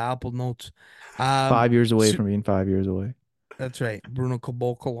to the Apple Notes. 5 years away So, from being 5 years away. that's right. Bruno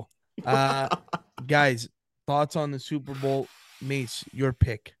Caboclo. Uh, guys, thoughts on the Super Bowl? Mace, your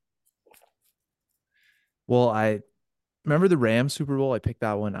pick. Well, I remember the Rams Super Bowl. I picked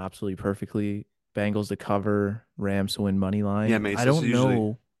that one absolutely perfectly. Bengals to cover, Rams to win money Yeah, line. Mace, I this is don't usually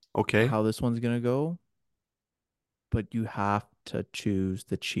know okay. how this one's gonna go, but you have to choose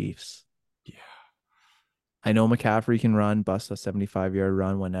the Chiefs. Yeah. I know McCaffrey can run, bust a 75-yard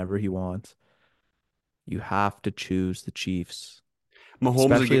run whenever he wants. You have to choose the Chiefs,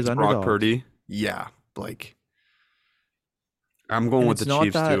 Mahomes especially as against Brock underdogs. Purdy. Yeah, like I'm going And with it's the not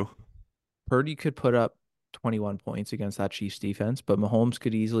Chiefs that too. Purdy could put up 21 points against that Chiefs defense, but Mahomes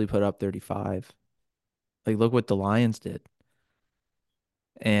could easily put up 35. Like, look what the Lions did.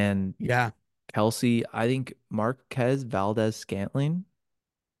 And Yeah. Kelsey, I think Marquez Valdez Scantling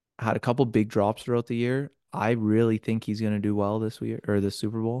had a couple big drops throughout the year. I really think he's going to do well this year or this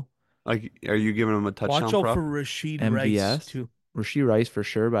Super Bowl. Like, are you giving him a Watch touchdown out for prop? Rashid Rice, MVS, too. Rasheed Rice for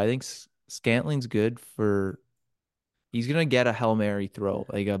sure, but I think Scantling's good for. He's going to get a Hail Mary throw,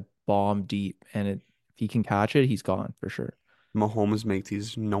 like a bomb deep, and if he can catch it, he's gone for sure. Mahomes make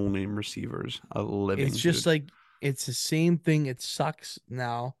these no-name receivers a It's living, just dude. like, it's the same thing. It sucks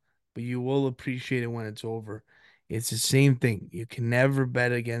now, but you will appreciate it when it's over. It's the same thing. You can never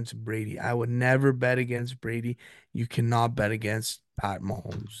bet against Brady. I would never bet against Brady. You cannot bet against Pat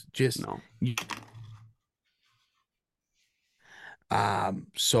Mahomes. Just No. you,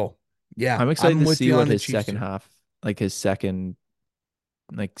 so yeah, I'm excited I'm to with see you what on the his Chiefs second too. half, like his second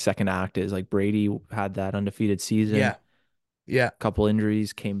act is. Like Brady had that undefeated season, Yeah, yeah. couple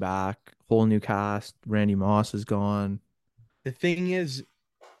injuries, came back, whole new cast. Randy Moss is gone. The thing is,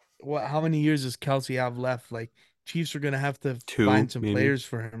 what? How many years does Kelsey have left? Like, Chiefs are gonna have to Two, find some maybe. players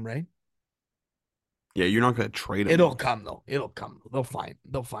for him, right? Yeah, you're not gonna trade him. It'll come though. It'll come. They'll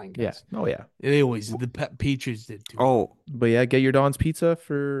find Yeah. guys. Oh yeah. They always the Patriots did too. Oh, But yeah, get your Don's Pizza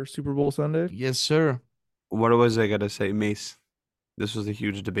for Super Bowl Sunday. Yes, sir. what was I gonna say, Mace? This was a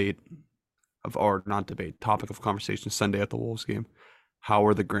huge debate or not debate, topic of conversation Sunday at the Wolves game. How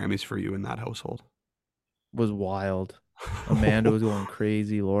were the Grammys for you in that household? Was wild. Amanda was going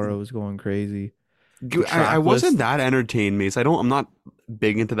crazy. Laura was going crazy. I wasn't list. that entertained, Mace. I'm not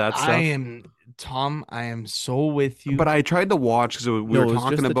big into that stuff. I am so with you. But I tried to watch because we were it was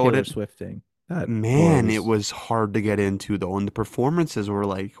talking just the about Taylor it. Swift thing. That Man, it was hard to get into though, and the performances were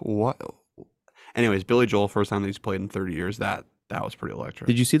like, what? Anyways, Billy Joel, first time that he's played in 30 years. That was pretty electric.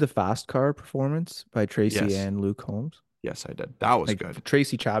 Did you see the Fast Car performance by Tracy Yes. and Luke Combs? Yes, I did. That was Like, good.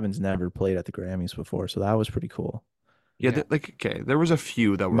 Tracy Chapman's never played at the Grammys before, so that was pretty cool. Yeah, okay. There was a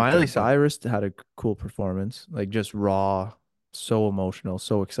few that were Miley good, but- Cyrus had a cool performance, like just raw, so emotional,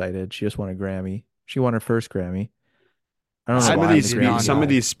 so excited. She just won a Grammy. She won her first Grammy. I don't know Some why of the these Grammy spe- some guy- of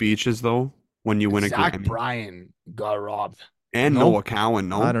these speeches though, when you win a Zach Grammy, Bryan got robbed. and No. Noah Cowan,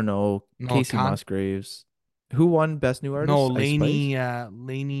 no, I don't know. No, Casey Con- Musgraves. Who won Best New Artist? No, Ice Lainey.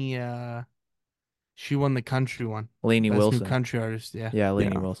 She won the country one. Spice? Lainey Best Wilson. new country artist. Yeah. Yeah,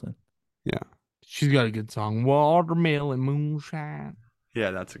 Lainey Yeah. Wilson. yeah, She's got a good song. Watermelon Moonshine.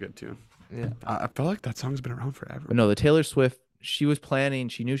 yeah, that's a good tune. Yeah. I felt like that song's been around forever. But no, the Taylor Swift, she was planning,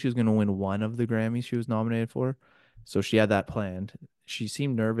 she knew she was going to win one of the Grammys she was nominated for. So she had that planned. She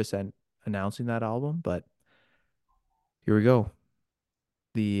seemed nervous at announcing that album, but here we go.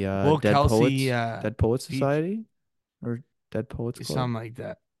 The Well, Dead Kelsey, Dead Poets feat- Society or Dead Poets Club. Something like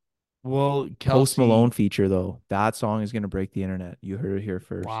that. Well, Post Kelsey. Malone feature though. That song is going to break the internet. You heard it here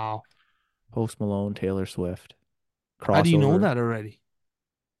first. Wow. Post Malone, Taylor Swift. How do you know Crossover. that already?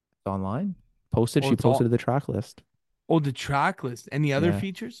 It's online. Posted. Oh, She it's all- posted to the track list. Oh, the track list. Any other Yeah.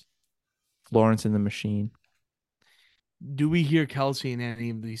 features? Florence and the Machine. Do we hear Kelsey in any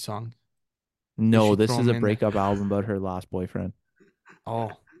of these songs? No, should this throw is him a in there. breakup album about her last boyfriend.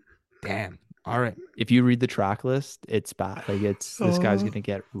 Oh, damn. All right. If you read the track list, it's bad. Like this guy's Oh. gonna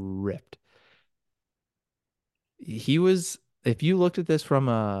get ripped. He was, if you looked at this from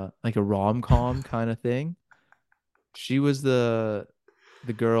a rom-com kind of thing, she was the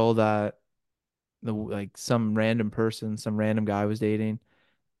girl that some random person, some random guy was dating,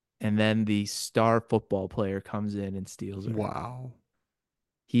 and then the star football player comes in and steals her. Wow.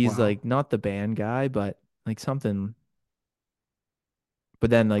 He's Wow. like not the band guy, but like something. But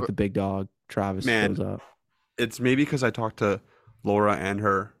then like the big dog, Travis, Man. shows up. It's maybe because I talked to Laura and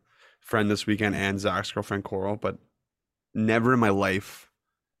her friend this weekend and Zach's girlfriend Coral, but never in my life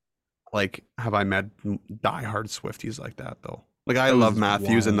like have I met diehard Swifties like that though. Like I That was love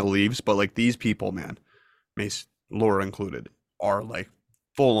Matthews and the wild. Leaves, but like these people, man, Mace, Laura included, are like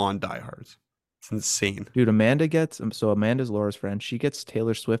full on diehards. It's insane. Dude, Amanda gets so Amanda's Laura's friend. She gets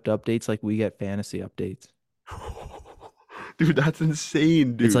Taylor Swift updates like we get fantasy updates. Dude, that's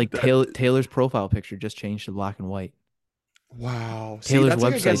insane, dude. It's like That- Taylor's profile picture just changed to black and white. Wow. See, Taylor's that's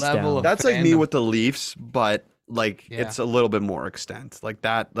like, website's level down. of that's like me fandom. with the Leafs, but like Yeah. it's a little bit more extent. Like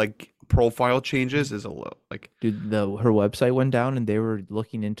that, like profile changes is a little like Dude, her website went down and they were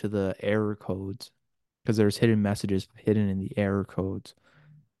looking into the error codes because there's hidden messages hidden in the error codes.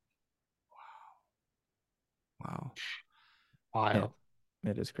 wow. Wild.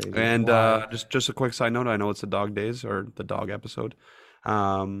 It is crazy. And Wow. just a quick side note, I know it's the dog days or the dog episode.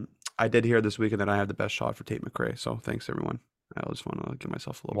 I did hear this weekend that I had the best shot for Tate McRae. So thanks everyone. I just want to give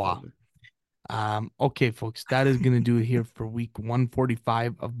myself a little Wow. closer. Okay, folks, that is going to do it here for week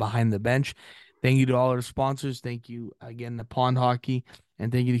 145 of Behind the Bench. Thank you to all our sponsors. Thank you again to Pond Hockey.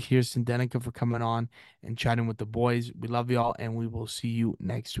 And thank you to Kirsten Deneka for coming on and chatting with the boys. We love you all, and we will see you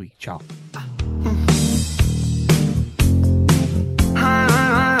next week. Ciao.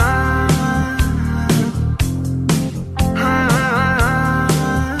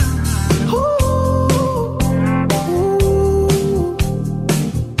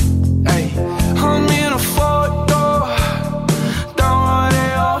 Hey, I'm in a photo, down where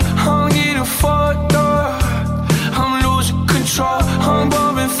they are. I'm getting fucked up. I'm losing control. I'm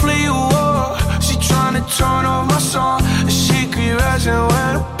bumping Fleetwood. She tryna turn off my song. She keep asking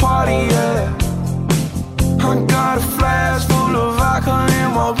where the party at. I got a flask full of vodka in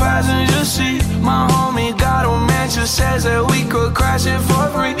my passenger seat. My homie got a mansion, says that we could crash it for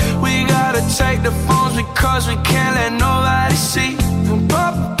free. We gotta take the phones because we can't let nobody see. And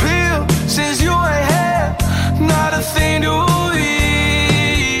pop a pill since you ain't here, not a thing to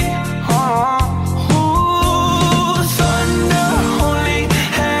eat. Ooh, thunder only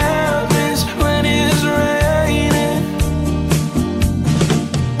happens when it's raining.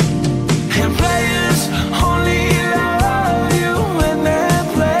 And players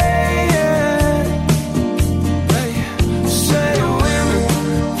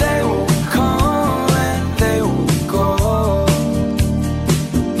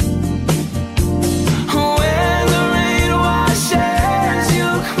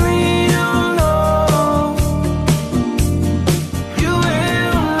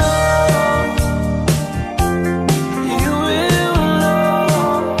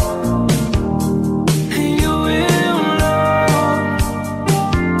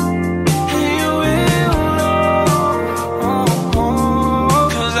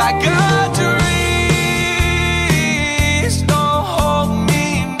I got to